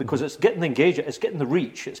why, because it's getting the engagement, it's getting the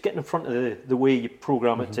reach, it's getting in front of the way you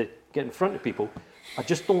program it to get in front of people. I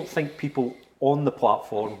just don't think people on the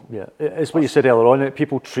platform... It's what you said earlier on,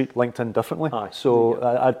 people treat LinkedIn differently.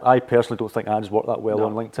 I personally don't think ads work that well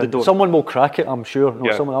on LinkedIn. Someone will crack it, I'm sure.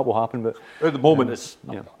 Something that will happen, but... At the moment, it's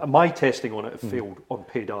my testing on it have failed on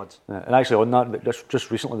paid ads. And actually on that,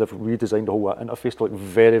 just recently they've redesigned the whole interface to look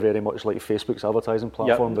very, very much like Facebook's advertising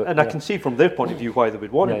platform. But, I can see from their point of view why they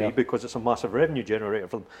would want to be, because it's a massive revenue generator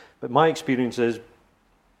for them. But my experience is,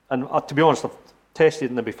 and to be honest, I've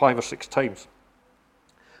tested it maybe 5 or 6 times.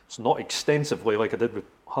 It's not extensively like I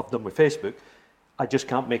have done with Facebook. I just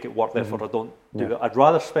can't make it work, therefore I don't do it. I'd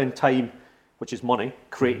rather spend time, which is money,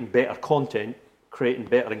 creating better content, creating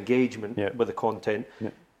better engagement with the content,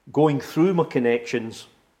 going through my connections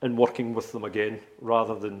and working with them again,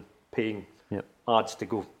 rather than paying ads to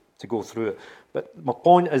go through it. But my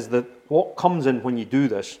point is that what comes in when you do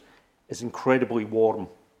this is incredibly warm,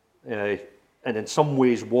 and in some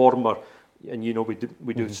ways warmer. And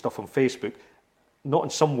we do stuff on Facebook. Not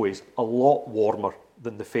in some ways, a lot warmer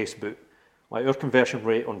than the Facebook. Like our conversion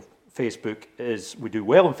rate on Facebook is, we do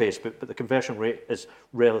well on Facebook, but the conversion rate is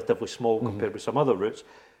relatively small compared with some other routes,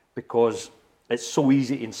 because it's so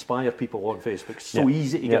easy to inspire people on Facebook, so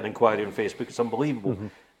easy to get an inquiry on Facebook, it's unbelievable.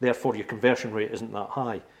 Therefore, your conversion rate isn't that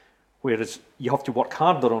high. Whereas you have to work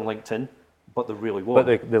harder on LinkedIn, but they're really warm.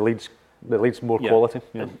 But the leads more quality.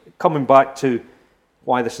 And coming back to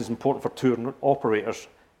why this is important for tour operators,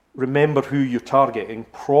 remember who you're targeting,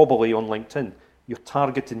 probably on LinkedIn. You're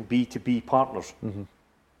targeting B2B partners.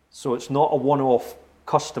 So it's not a one-off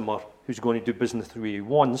customer who's going to do business through you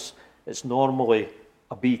once. It's normally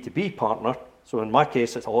a B2B partner. So in my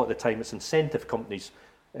case, it's a lot of the time it's incentive companies,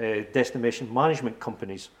 destination management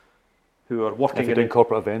companies who are working in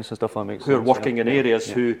corporate events and stuff. That makes who sense, are working in areas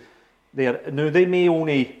who they may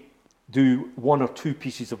only do 1 or 2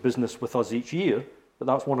 pieces of business with us each year, but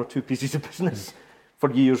that's 1 or 2 pieces of business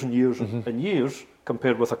for years and years and years,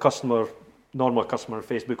 compared with normal customer on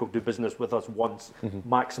Facebook will do business with us once,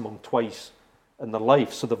 maximum twice in their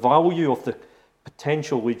life. So the value of the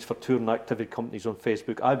potential leads for tour and activity companies on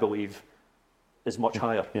Facebook, I believe, is much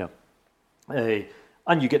higher.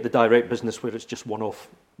 And you get the direct business where it's just one-off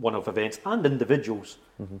events, and individuals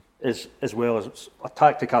as well. As a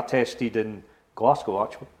tactic I tested in Glasgow,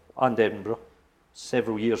 actually, and Edinburgh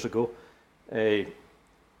several years ago. I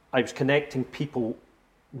was connecting people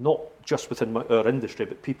not just within our industry,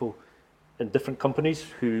 but people in different companies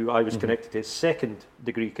who I was connected to as second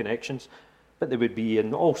degree connections, but they would be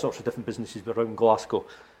in all sorts of different businesses around Glasgow.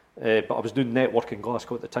 But I was doing network in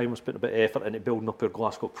Glasgow at the time. I was putting a bit of effort into building up our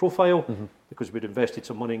Glasgow profile because we'd invested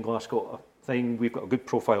some money in Glasgow. We've got a good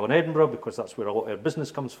profile in Edinburgh because that's where a lot of our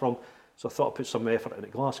business comes from. So I thought I'd put some effort into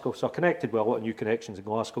Glasgow. So I connected with a lot of new connections in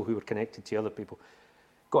Glasgow who were connected to other people.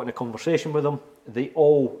 Got in a conversation with them. They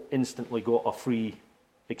all instantly got a free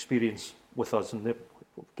experience with us, and they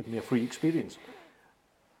gave me a free experience.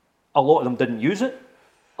 A lot of them didn't use it.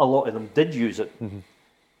 A lot of them did use it.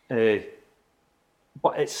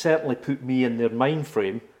 But it certainly put me in their mind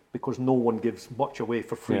frame because no one gives much away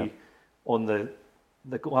for free on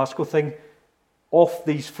the Glasgow thing. Off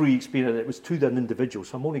these free experience, it was to an individual,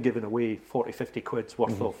 so I'm only giving away 40, 50 quid's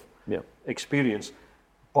worth of experience.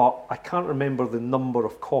 But I can't remember the number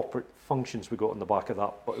of corporate functions we got on the back of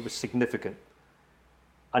that, but it was significant.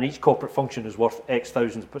 And each corporate function is worth X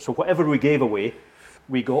thousands. So whatever we gave away,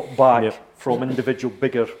 we got back from individual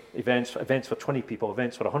bigger events for 20 people,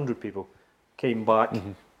 events for 100 people, came back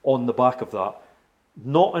on the back of that.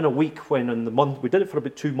 Not in a week, when in the month, we did it for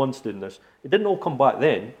about 2 months doing this. It didn't all come back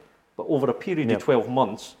then, but over a period of 12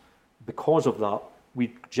 months, because of that,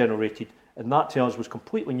 we generated, and that to us was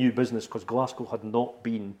completely new business because Glasgow had not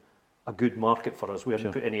been a good market for us. We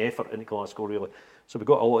hadn't put any effort into Glasgow really. So we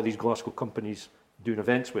got a lot of these Glasgow companies doing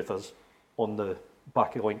events with us on the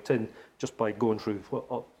back of LinkedIn just by going through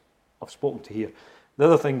what I've spoken to here. The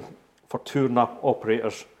other thing for tour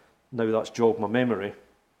operators, now that's jogged my memory,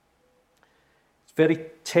 it's very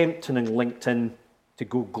tempting in LinkedIn to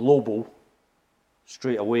go global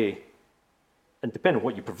straight away. And depending on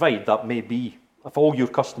what you provide, that may be, if all your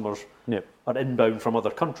customers are inbound from other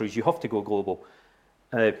countries, you have to go global.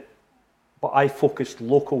 But I focused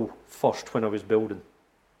local first when I was building.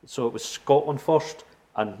 So it was Scotland first,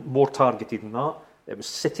 and more targeted than that. It was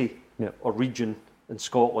city or region in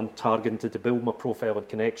Scotland targeted to build my profile and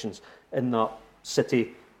connections in that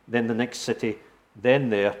city, then the next city, then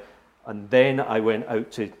there. And then I went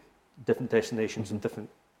out to different destinations in different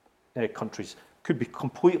countries. Could be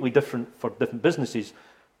completely different for different businesses,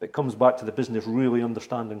 but it comes back to the business really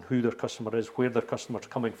understanding who their customer is, where their customer's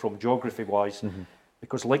coming from geography-wise,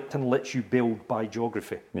 because LinkedIn lets you build by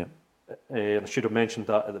geography. I should have mentioned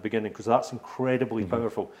that at the beginning because that's incredibly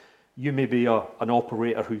powerful. You may be an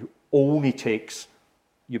operator who only takes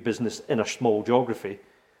your business in a small geography.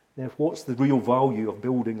 Then what's the real value of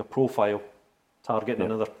building a profile targeting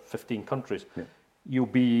another 15 countries? You'll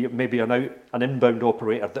be maybe an inbound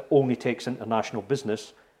operator that only takes international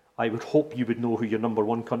business. I would hope you would know who your number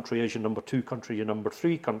 1 country is, your number 2 country, your number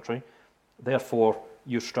 3 country. Therefore,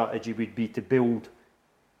 your strategy would be to build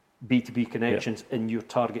B2B connections in your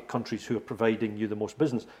target countries who are providing you the most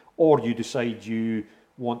business. Or you decide you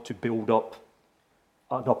want to build up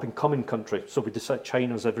an up-and-coming country. So we decide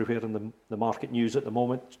China's everywhere in the market news at the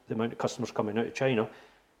moment, the amount of customers coming out of China.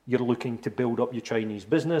 You're looking to build up your Chinese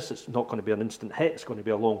business. It's not going to be an instant hit. It's going to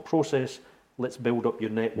be a long process. Let's build up your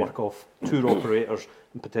network of tour operators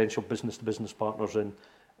and potential business-to-business partners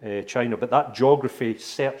in China. But that geography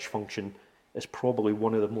search function is probably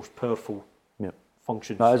one of the most powerful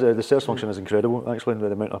functions. The search function is incredible, actually,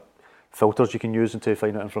 the amount of filters you can use to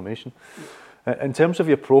find that information. In terms of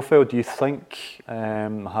your profile, do you think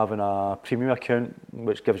having a premium account,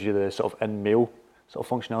 which gives you the sort of in-mail sort of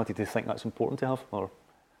functionality, do you think that's important to have? Or do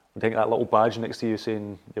you think that little badge next to you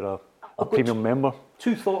saying you're a premium member?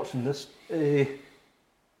 2 thoughts on this.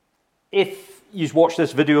 If you watch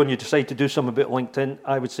this video and you decide to do something about LinkedIn,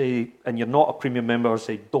 I would say, and you're not a premium member, I'd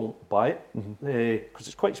say don't buy it because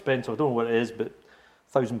it's quite expensive. I don't know what it is, but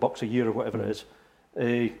 $1,000 a year or whatever it is.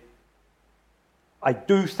 I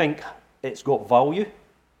do think it's got value,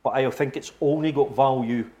 but I think it's only got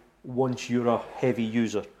value once you're a heavy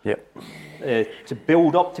user. To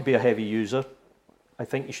build up to be a heavy user, I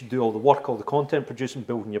think you should do all the work, all the content producing,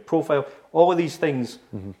 building your profile, all of these things.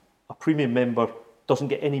 A premium member doesn't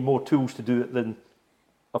get any more tools to do it than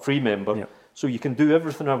a free member. So you can do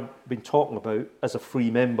everything I've been talking about as a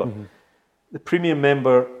free member. The premium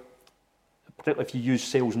member, particularly if you use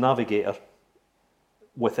Sales Navigator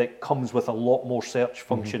with it, comes with a lot more search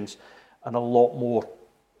functions and a lot more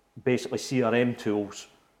basically CRM tools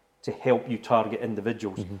to help you target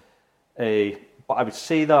individuals. But I would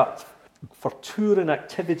say that for tour and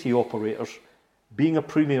activity operators, being a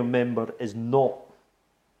premium member is not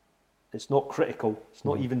critical. It's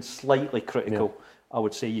not even slightly critical. I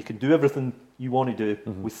would say you can do everything you want to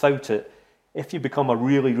do without it. If you become a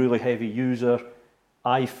really, really heavy user,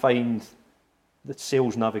 I find the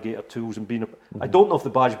Sales Navigator tools and being I don't know if the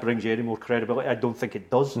badge brings you any more credibility. I don't think it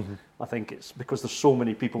does. I think it's because there's so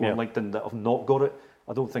many people on LinkedIn that have not got it.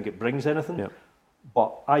 I don't think it brings anything.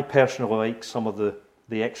 But I personally like some of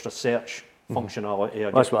the extra search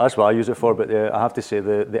functionality. That's what I use it for, but I have to say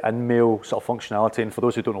the in-mail sort of functionality, and for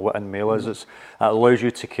those who don't know what in-mail is, it allows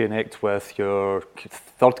you to connect with your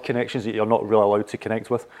third connections that you're not really allowed to connect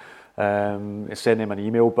with. Send them an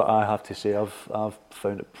email, but I have to say I've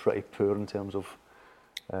found it pretty poor in terms of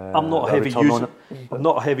I'm not a heavy user. I'm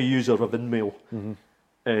not a heavy user of InMail.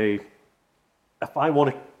 If I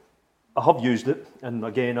want to, I have used it, and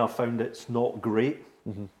again I found it's not great.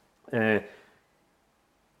 And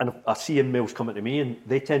I see InMails coming to me, and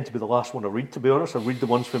they tend to be the last one I read. To be honest, I read the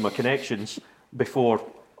ones from my connections before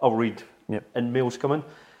I'll read InMails coming.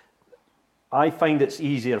 I find it's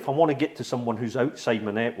easier if I want to get to someone who's outside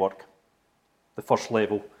my network, the first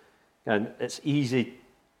level, and it's easy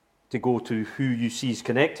to go to who you see is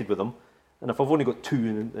connected with them. And if I've only got two,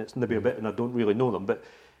 and it's maybe a bit, and I don't really know them, but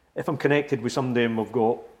if I'm connected with somebody and we've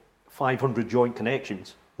got 500 joint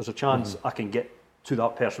connections, there's a chance I can get to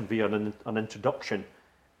that person via an introduction.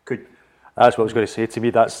 That's what I was going to say. To me,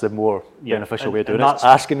 that's the more beneficial way of doing it.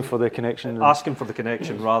 Asking for the connection. Asking for the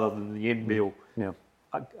connection rather than the InMail. Yeah.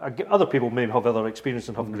 Other people may have other experience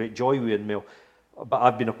and have great joy with InMail, but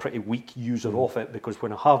I've been a pretty weak user of it, because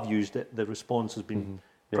when I have used it, the response has been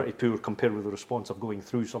pretty poor compared with the response of going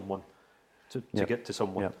through someone to get to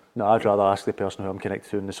someone. Yeah. No, I'd rather ask the person who I'm connected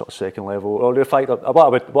to in the sort of second level. Or in fact,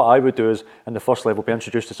 what I would do is in the first level be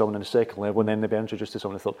introduced to someone in the second level, and then they'd be introduced to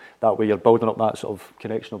someone in the third. That way you're building up that sort of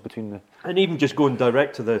connection between the... And even just going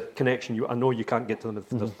direct to the connection, I know you can't get to them at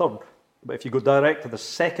the third, but if you go direct to the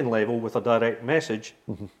second level with a direct message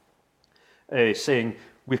saying,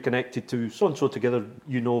 we're connected to so-and-so together,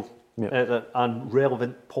 at an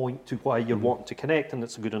relevant point to why you're wanting to connect, and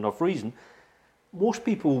it's a good enough reason. Most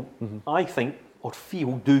people, I think, or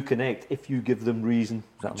feel, do connect if you give them reason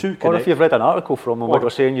to connect. Or if you've read an article from them, what you're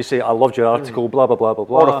saying, you say, I loved your article, blah, blah, blah, blah,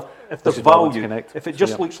 blah. Or if there's value, if it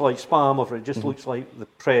just looks like spam, or if it just looks like the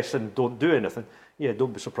press and don't do anything,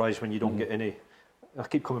 don't be surprised when you don't get any, I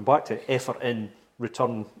keep coming back to effort in,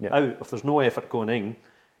 return out. If there's no effort going in,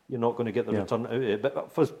 you're not going to get the return out of it.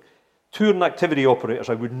 But for tour and activity operators,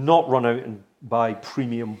 I would not run out and buy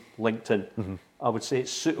premium LinkedIn. I would say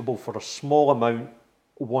it's suitable for a small amount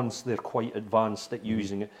once they're quite advanced at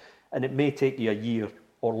using it. And it may take you a year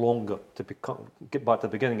or longer to get back to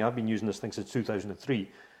the beginning. I've been using this thing since 2003.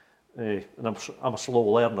 And I'm a slow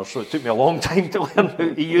learner, so it took me a long time to learn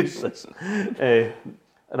how to use this. And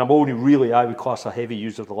I'm only really, I would class a heavy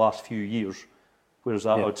user the last few years. Whereas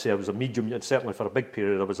I would say I was a medium, and certainly for a big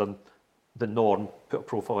period I was in the norm, put a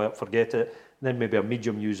profile up, forget it, then maybe a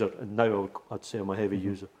medium user, and now I'd say I'm a heavy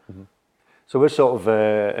user. So we're sort of,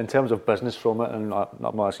 in terms of business from it, and I'm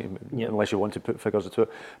not asking unless you want to put figures to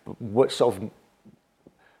it, but what sort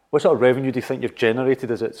of revenue do you think you've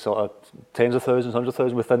generated? Is it sort of tens of thousands, hundreds of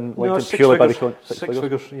thousands within LinkedIn, purely by the six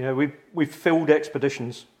figures? Yeah, we've filled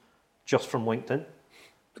expeditions just from LinkedIn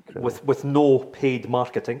with no paid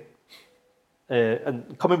marketing.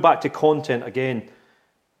 And coming back to content again,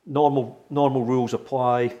 normal rules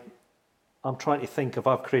apply. I'm trying to think if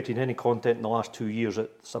I've created any content in the last 2 years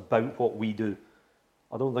that's about what we do.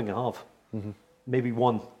 I don't think I have. Maybe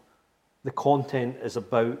one. The content is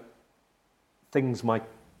about things my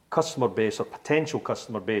customer base or potential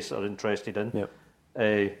customer base are interested in,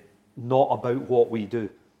 not about what we do.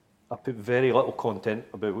 I put very little content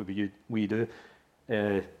about what we do.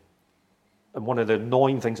 And one of the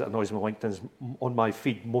annoying things that annoys me on LinkedIn is on my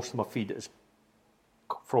feed, most of my feed is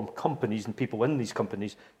from companies and people in these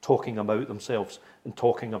companies talking about themselves and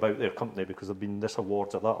talking about their company because they've been this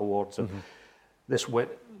awards or that awards and this went.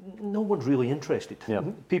 No one's really interested.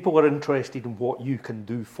 People are interested in what you can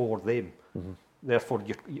do for them. Therefore,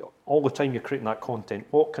 all the time you're creating that content,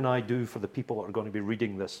 what can I do for the people that are going to be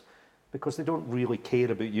reading this? Because they don't really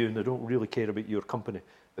care about you and they don't really care about your company.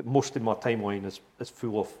 But most of my timeline is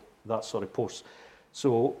full of that sort of posts.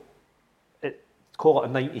 So call it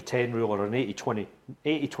a 90-10 rule or an 80-20.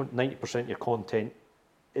 90% of your content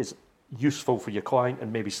is useful for your client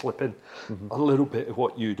and maybe slip in a little bit of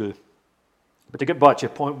what you do. But to get back to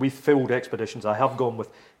your point, we've filled expeditions. I have gone with,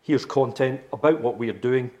 here's content about what we are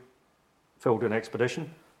doing, filled an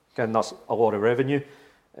expedition. Again, that's a lot of revenue.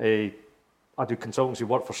 I do consultancy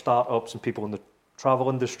work for startups and people in the travel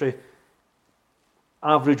industry.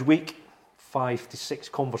 Average week, 5 to 6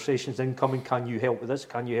 conversations incoming. Can you help with this?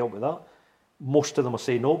 Can you help with that? Most of them I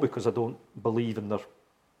say no because I don't believe in their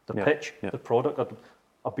pitch, their product.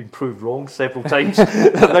 I've been proved wrong several times.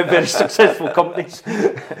 They're now very successful companies.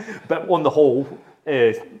 But on the whole,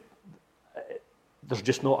 there's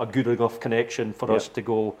just not a good enough connection for us to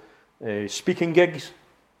go speaking gigs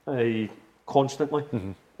constantly.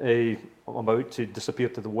 I'm about to disappear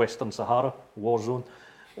to the Western Sahara, war zone.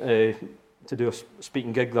 to do a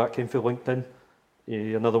speaking gig that came through LinkedIn.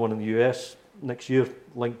 Another one in the US next year,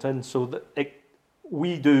 LinkedIn. So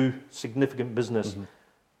we do significant business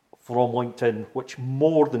from LinkedIn, which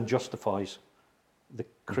more than justifies the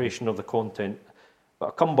creation of the content. But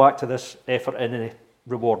I come back to this effort in and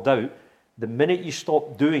reward out. The minute you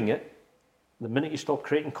stop doing it, the minute you stop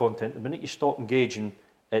creating content, the minute you stop engaging,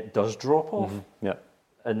 it does drop off. Yeah.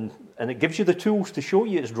 And it gives you the tools to show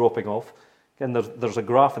you it's dropping off. And there's a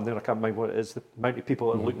graph in there, I can't remember what it is, the amount of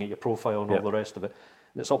people that are looking at your profile and all the rest of it.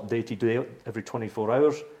 And it's updated every 24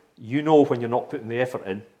 hours. You know when you're not putting the effort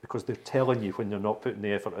in because they're telling you when you're not putting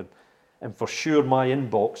the effort in. And for sure my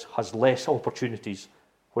inbox has less opportunities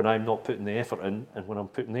when I'm not putting the effort in, and when I'm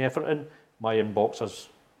putting the effort in, my inbox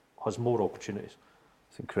has more opportunities.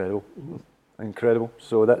 It's incredible. Incredible.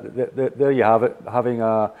 So there you have it.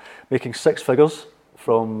 Making 6 figures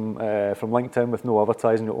from LinkedIn with no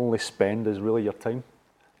advertising, your only spend is really your time.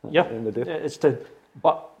 Yeah, it's time.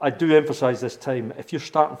 But I do emphasise this time, if you're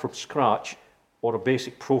starting from scratch or a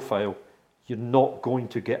basic profile, you're not going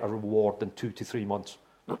to get a reward in 2 to 3 months.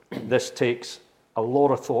 This takes a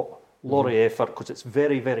lot of thought, a lot of effort, because it's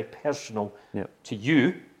very, very personal to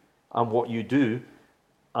you and what you do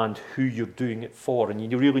and who you're doing it for. And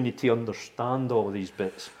you really need to understand all of these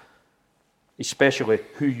bits, especially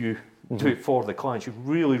who you do it for, the clients. You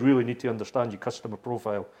really, really need to understand your customer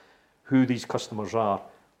profile, who these customers are,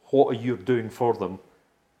 what are you doing for them,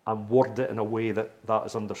 and word it in a way that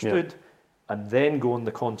is understood, and then go on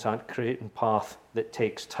the content creating path that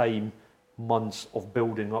takes time, months of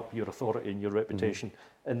building up your authority and your reputation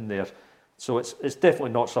in there. So it's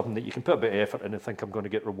definitely not something that you can put a bit of effort in and think I'm going to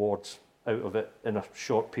get rewards out of it in a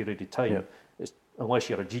short period of time. Unless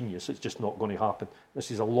you're a genius, it's just not going to happen.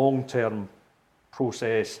 This is a long-term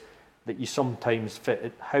process that you sometimes fit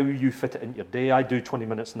it, how you fit it into your day. I do 20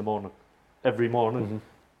 minutes in the morning, every morning.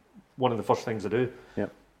 One of the first things I do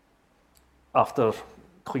after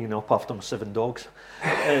cleaning up after my 7 dogs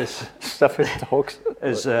is 7 dogs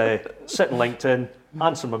is sit on LinkedIn,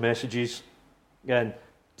 answer my messages, and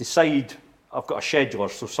decide. I've got a scheduler,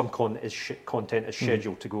 so some content is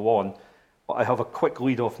scheduled to go on, but I have a quick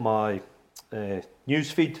lead off my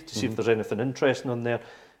news feed to see if there's anything interesting on there.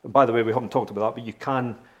 And by the way, we haven't talked about that, but you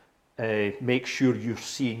can make sure you're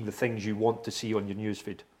seeing the things you want to see on your news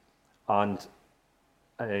feed, and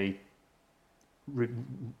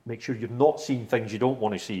make sure you're not seeing things you don't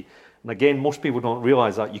want to see. And again, most people don't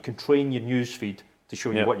realise that. You can train your news feed to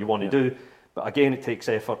show you what you want to do, but again, it takes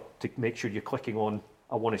effort to make sure you're clicking on,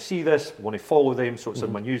 I want to see this, I want to follow them, so it's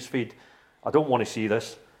in my news feed. I don't want to see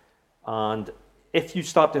this. And if you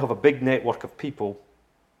start to have a big network of people,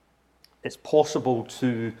 it's possible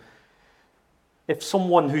to, if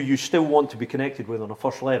someone who you still want to be connected with on a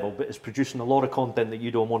first level, but is producing a lot of content that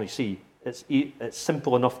you don't want to see, it's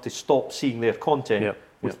simple enough to stop seeing their content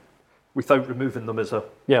without removing them as a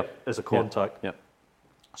contact.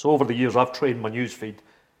 So over the years, I've trained my news feed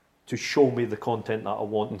to show me the content that I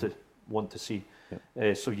want to see.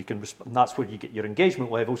 So you can, and that's where you get your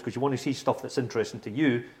engagement levels, because you want to see stuff that's interesting to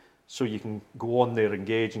you, so you can go on there,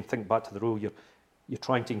 engage, and think back to the rule. You're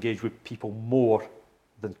trying to engage with people more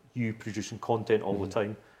than you producing content all the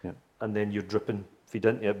time, and then you're dripping feed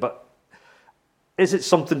into it. But is it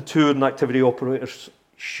something tour and activity operators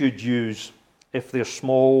should use if they're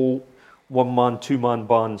small 1-man, 2-man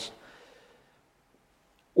bands?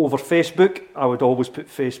 Over Facebook, I would always put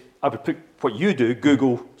I would put what you do,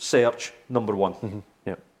 Google search number 1.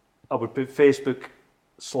 I would put Facebook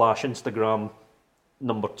 / Instagram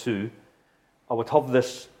number 2. I would have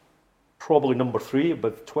this probably number 3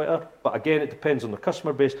 with Twitter, but again, it depends on the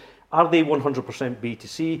customer base. Are they 100%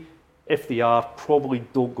 B2C? If they are, probably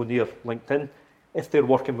don't go near LinkedIn. If they're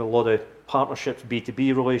working with a lot of partnerships,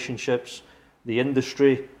 B2B relationships, the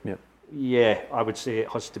industry, I would say it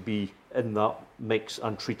has to be in that mix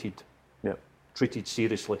and treated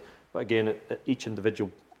seriously. But again, each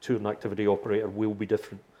individual tour and activity operator will be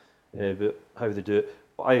different about how they do it.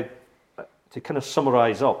 But to kind of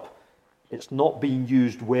summarise up, it's not being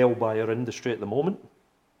used well by our industry at the moment.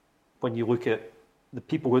 When you look at the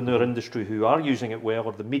people in our industry who are using it well,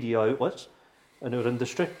 are the media outlets in our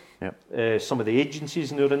industry, some of the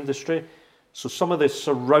agencies in our industry. So some of the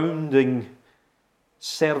surrounding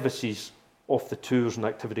services of the tours and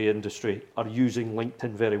activity industry are using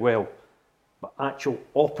LinkedIn very well. But actual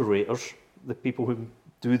operators, the people who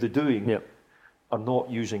do the doing, are not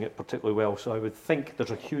using it particularly well. So I would think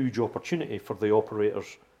there's a huge opportunity for the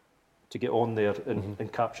operators to get on there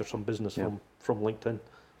and capture some business from LinkedIn.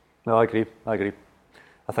 No, I agree.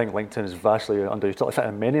 I think LinkedIn is vastly underutilized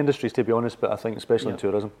in many industries, to be honest, but I think especially in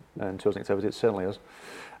tourism and tourism activity, it certainly is.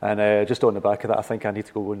 And just on the back of that, I think I need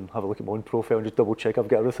to go and have a look at my own profile and just double check I've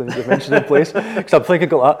got everything that you've mentioned in place. Because I'm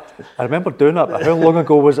thinking, I remember doing that, but how long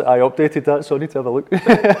ago was it I updated that? So I need to have a look.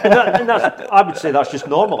 I would say that's just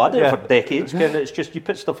normal. I did it for decades. It's just you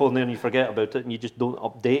put stuff on there and you forget about it and you just don't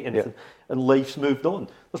update anything, and life's moved on.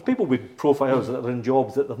 There's people with profiles that are in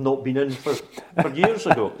jobs that they've not been in for years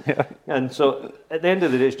ago. And so at the end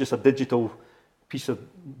of the day, it's just a digital piece of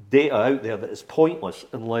data out there that is pointless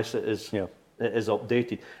unless it is... It is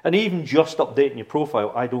updated. And even just updating your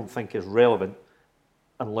profile, I don't think is relevant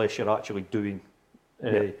unless you're actually doing...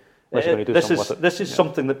 This is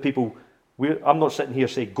something that people... I'm not sitting here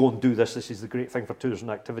saying, go and do this, this is the great thing for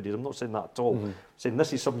tourism activities. I'm not saying that at all. I'm saying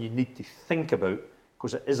this is something you need to think about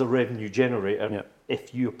because it is a revenue generator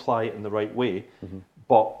if you apply it in the right way.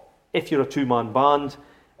 But if you're a two-man band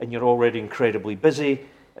and you're already incredibly busy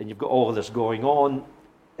and you've got all of this going on,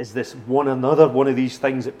 is this another one of these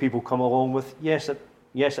things that people come along with? Yes, it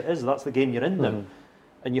is. That's the game you're in now.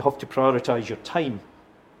 And you have to prioritise your time.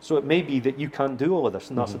 So it may be that you can't do all of this,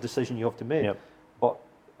 and that's a decision you have to make. But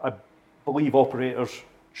I believe operators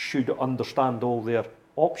should understand all their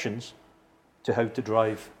options to how to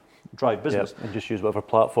drive business. And just use whatever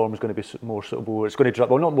platform is going to be more suitable. It's going to drive,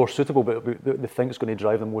 well, not more suitable, but they think it's going to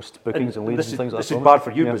drive the most bookings and leads and things like that. This is bad for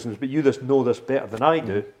your business, but you just know this better than I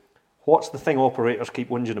do. What's the thing operators keep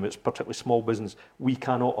whinging about, particularly small business? We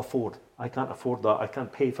cannot afford. I can't afford that. I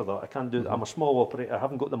can't pay for that. I can't do that. I'm a small operator. I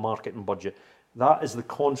haven't got the marketing budget. That is the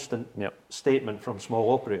constant statement from small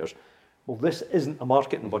operators. Well, this isn't a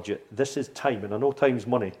marketing budget. This is time. And I know time's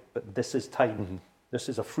money, but this is time. This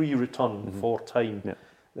is a free return for time.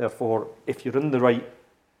 Therefore, if you're in the right,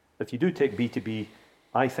 if you do take B2B,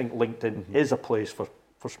 I think LinkedIn is a place for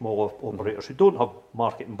small operators who don't have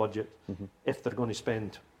marketing budget if they're going to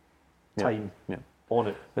spend time on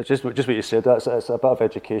it. It's just what you said. It's a bit of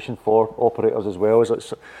education for operators as well.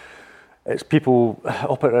 It's people,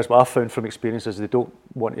 operators, what I've found from experiences, they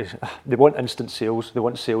want instant sales. They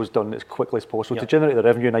want sales done as quickly as possible to generate the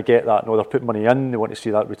revenue. And I get that. No, they're putting money in. They want to see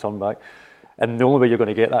that return back. And the only way you're going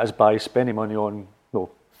to get that is by spending money on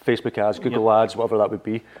Facebook ads, Google ads, whatever that would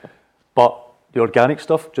be. But the organic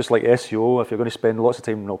stuff, just like SEO, if you're going to spend lots of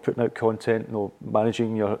time putting out content,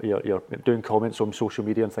 managing your doing comments on social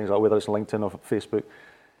media and things like that, whether it's LinkedIn or Facebook,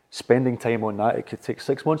 spending time on that, it could take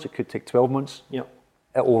 6 months, it could take 12 months.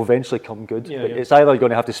 It will eventually come good. It's either you're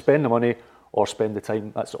going to have to spend the money or spend the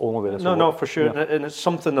time. That's the only way this will work. No, for sure. And it's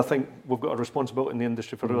something I think we've got a responsibility in the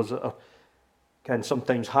industry for us that are kind of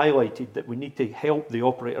sometimes highlighted, that we need to help the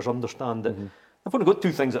operators understand that they've only got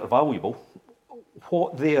two things that are valuable.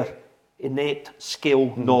 What their innate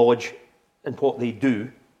skill, knowledge, and what they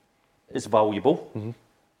do is valuable.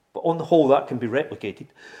 But on the whole, that can be replicated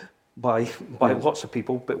by lots of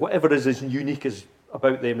people. But whatever is as unique as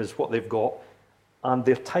about them is what they've got, and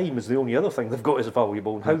their time is the only other thing they've got is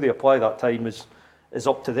valuable. And how they apply that time is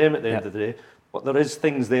up to them at the end of the day. But there is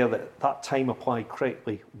things there that time applied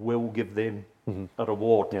correctly will give them a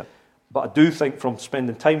reward. But I do think from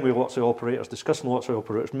spending time with lots of operators, discussing lots of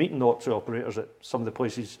operators, meeting lots of operators at some of the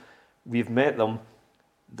places we've met them,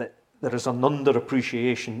 that there is an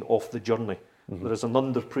underappreciation of the journey. There is an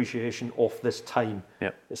underappreciation of this time.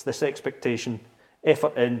 It's this expectation,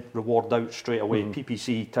 effort in, reward out straight away,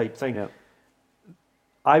 PPC type thing.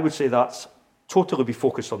 I would say that's totally be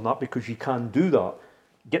focused on that, because you can do that.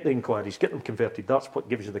 Get the inquiries, get them converted. That's what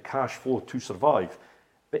gives you the cash flow to survive.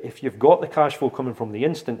 But if you've got the cash flow coming from the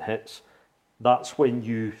instant hits, that's when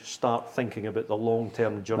you start thinking about the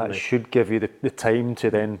long-term journey. That should give you the time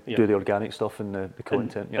to then do the organic stuff and the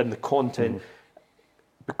content. And the content,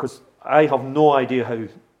 because I have no idea how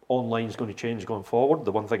online is going to change going forward.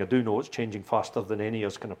 The one thing I do know, it's changing faster than any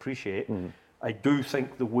of us can appreciate. I do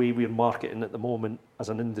think the way we're marketing at the moment as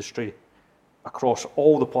an industry, across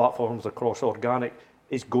all the platforms, across organic,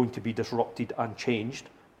 is going to be disrupted and changed,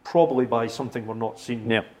 probably by something we're not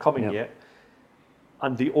seeing coming yet.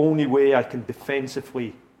 And the only way I can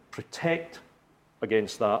defensively protect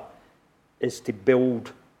against that is to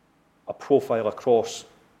build a profile across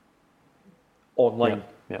online.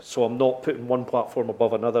 So I'm not putting one platform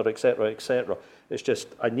above another, etc., etc. It's just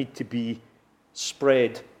I need to be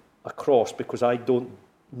spread across, because I don't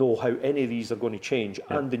know how any of these are going to change,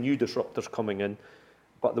 and the new disruptors coming in.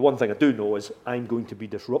 But the one thing I do know is I'm going to be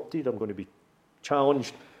disrupted, I'm going to be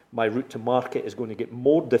challenged. My route to market is going to get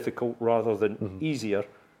more difficult rather than easier.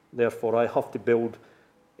 Therefore, I have to build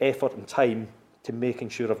effort and time to making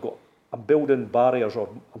sure I'm building barriers, or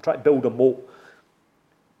I'm trying to build a moat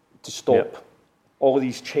to stop all of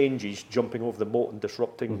these changes jumping over the moat and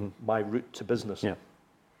disrupting my route to business.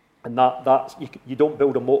 And that's you don't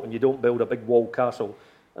build a moat and you don't build a big walled castle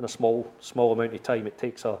in a small amount of time. It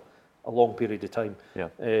takes a long period of time. Yeah.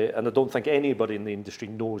 And I don't think anybody in the industry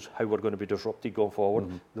knows how we're going to be disrupted going forward.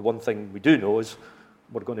 The one thing we do know is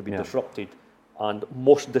we're going to be disrupted. And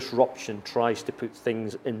most disruption tries to put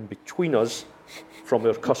things in between us from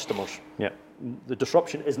our customers. Yeah. The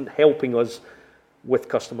disruption isn't helping us with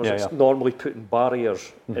customers. It's normally putting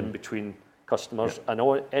barriers in between customers. I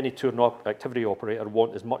know any tour and activity operator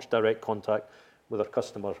want as much direct contact with their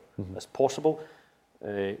customer as possible.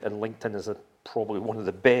 And LinkedIn is probably one of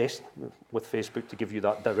the best with Facebook to give you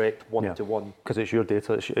that direct one-to-one. Because it's your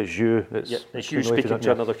data, it's you. It's you speaking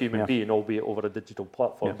to another human being, albeit over a digital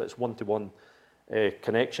platform, but it's one-to-one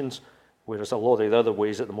connections, whereas a lot of the other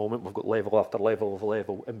ways at the moment, we've got level after level of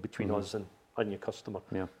level in between us and your customer.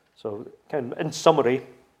 Yeah. So in summary,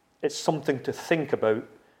 it's something to think about,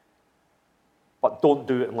 but don't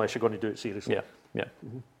do it unless you're going to do it seriously. Yeah.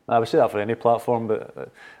 I would say that for any platform,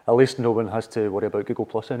 but at least no one has to worry about Google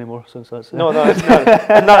Plus anymore since that's no,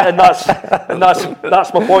 and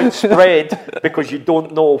that's my point. Spread, because you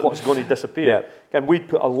don't know what's going to disappear. And we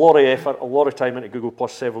put a lot of effort, a lot of time into Google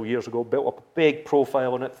Plus several years ago, built up a big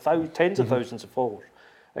profile on it, tens of thousands of followers,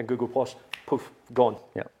 and Google Plus, poof, gone.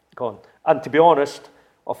 Gone. And to be honest,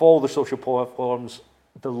 of all the social platforms,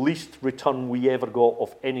 the least return we ever got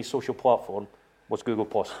of any social platform was Google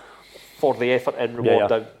Plus. For the effort and reward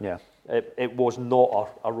down. It was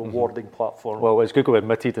not a rewarding platform. Well, as Google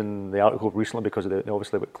admitted in the article recently, because they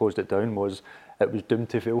obviously closed it down, was it was doomed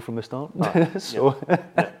to fail from the start. So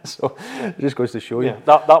it just goes to show you.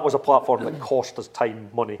 That was a platform that cost us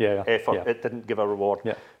time, money, effort. It didn't give a reward.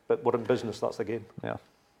 But we're in business, that's the game.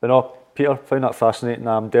 But no, Peter, found that fascinating.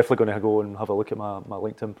 I'm definitely going to go and have a look at my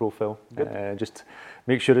LinkedIn profile. Just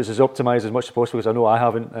make sure it's as optimised as much as possible, because I know I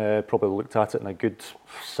haven't probably looked at it in a good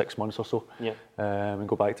 6 months or so. And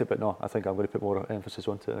go back to it. But no, I think I'm going to put more emphasis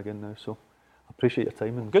onto it again now. So I appreciate your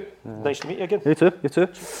time. And, good. Nice to meet you again. You too.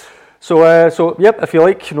 So yep, if you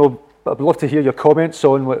like, I'd love to hear your comments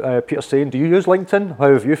on what Peter's saying. Do you use LinkedIn?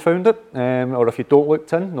 How have you found it? Or if you don't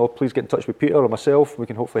LinkedIn, please get in touch with Peter or myself. We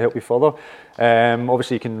can hopefully help you further.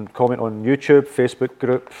 Obviously, you can comment on YouTube, Facebook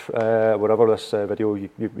group, wherever this video you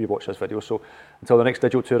watch this video. So until the next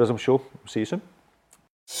Digital Tourism show, see you soon.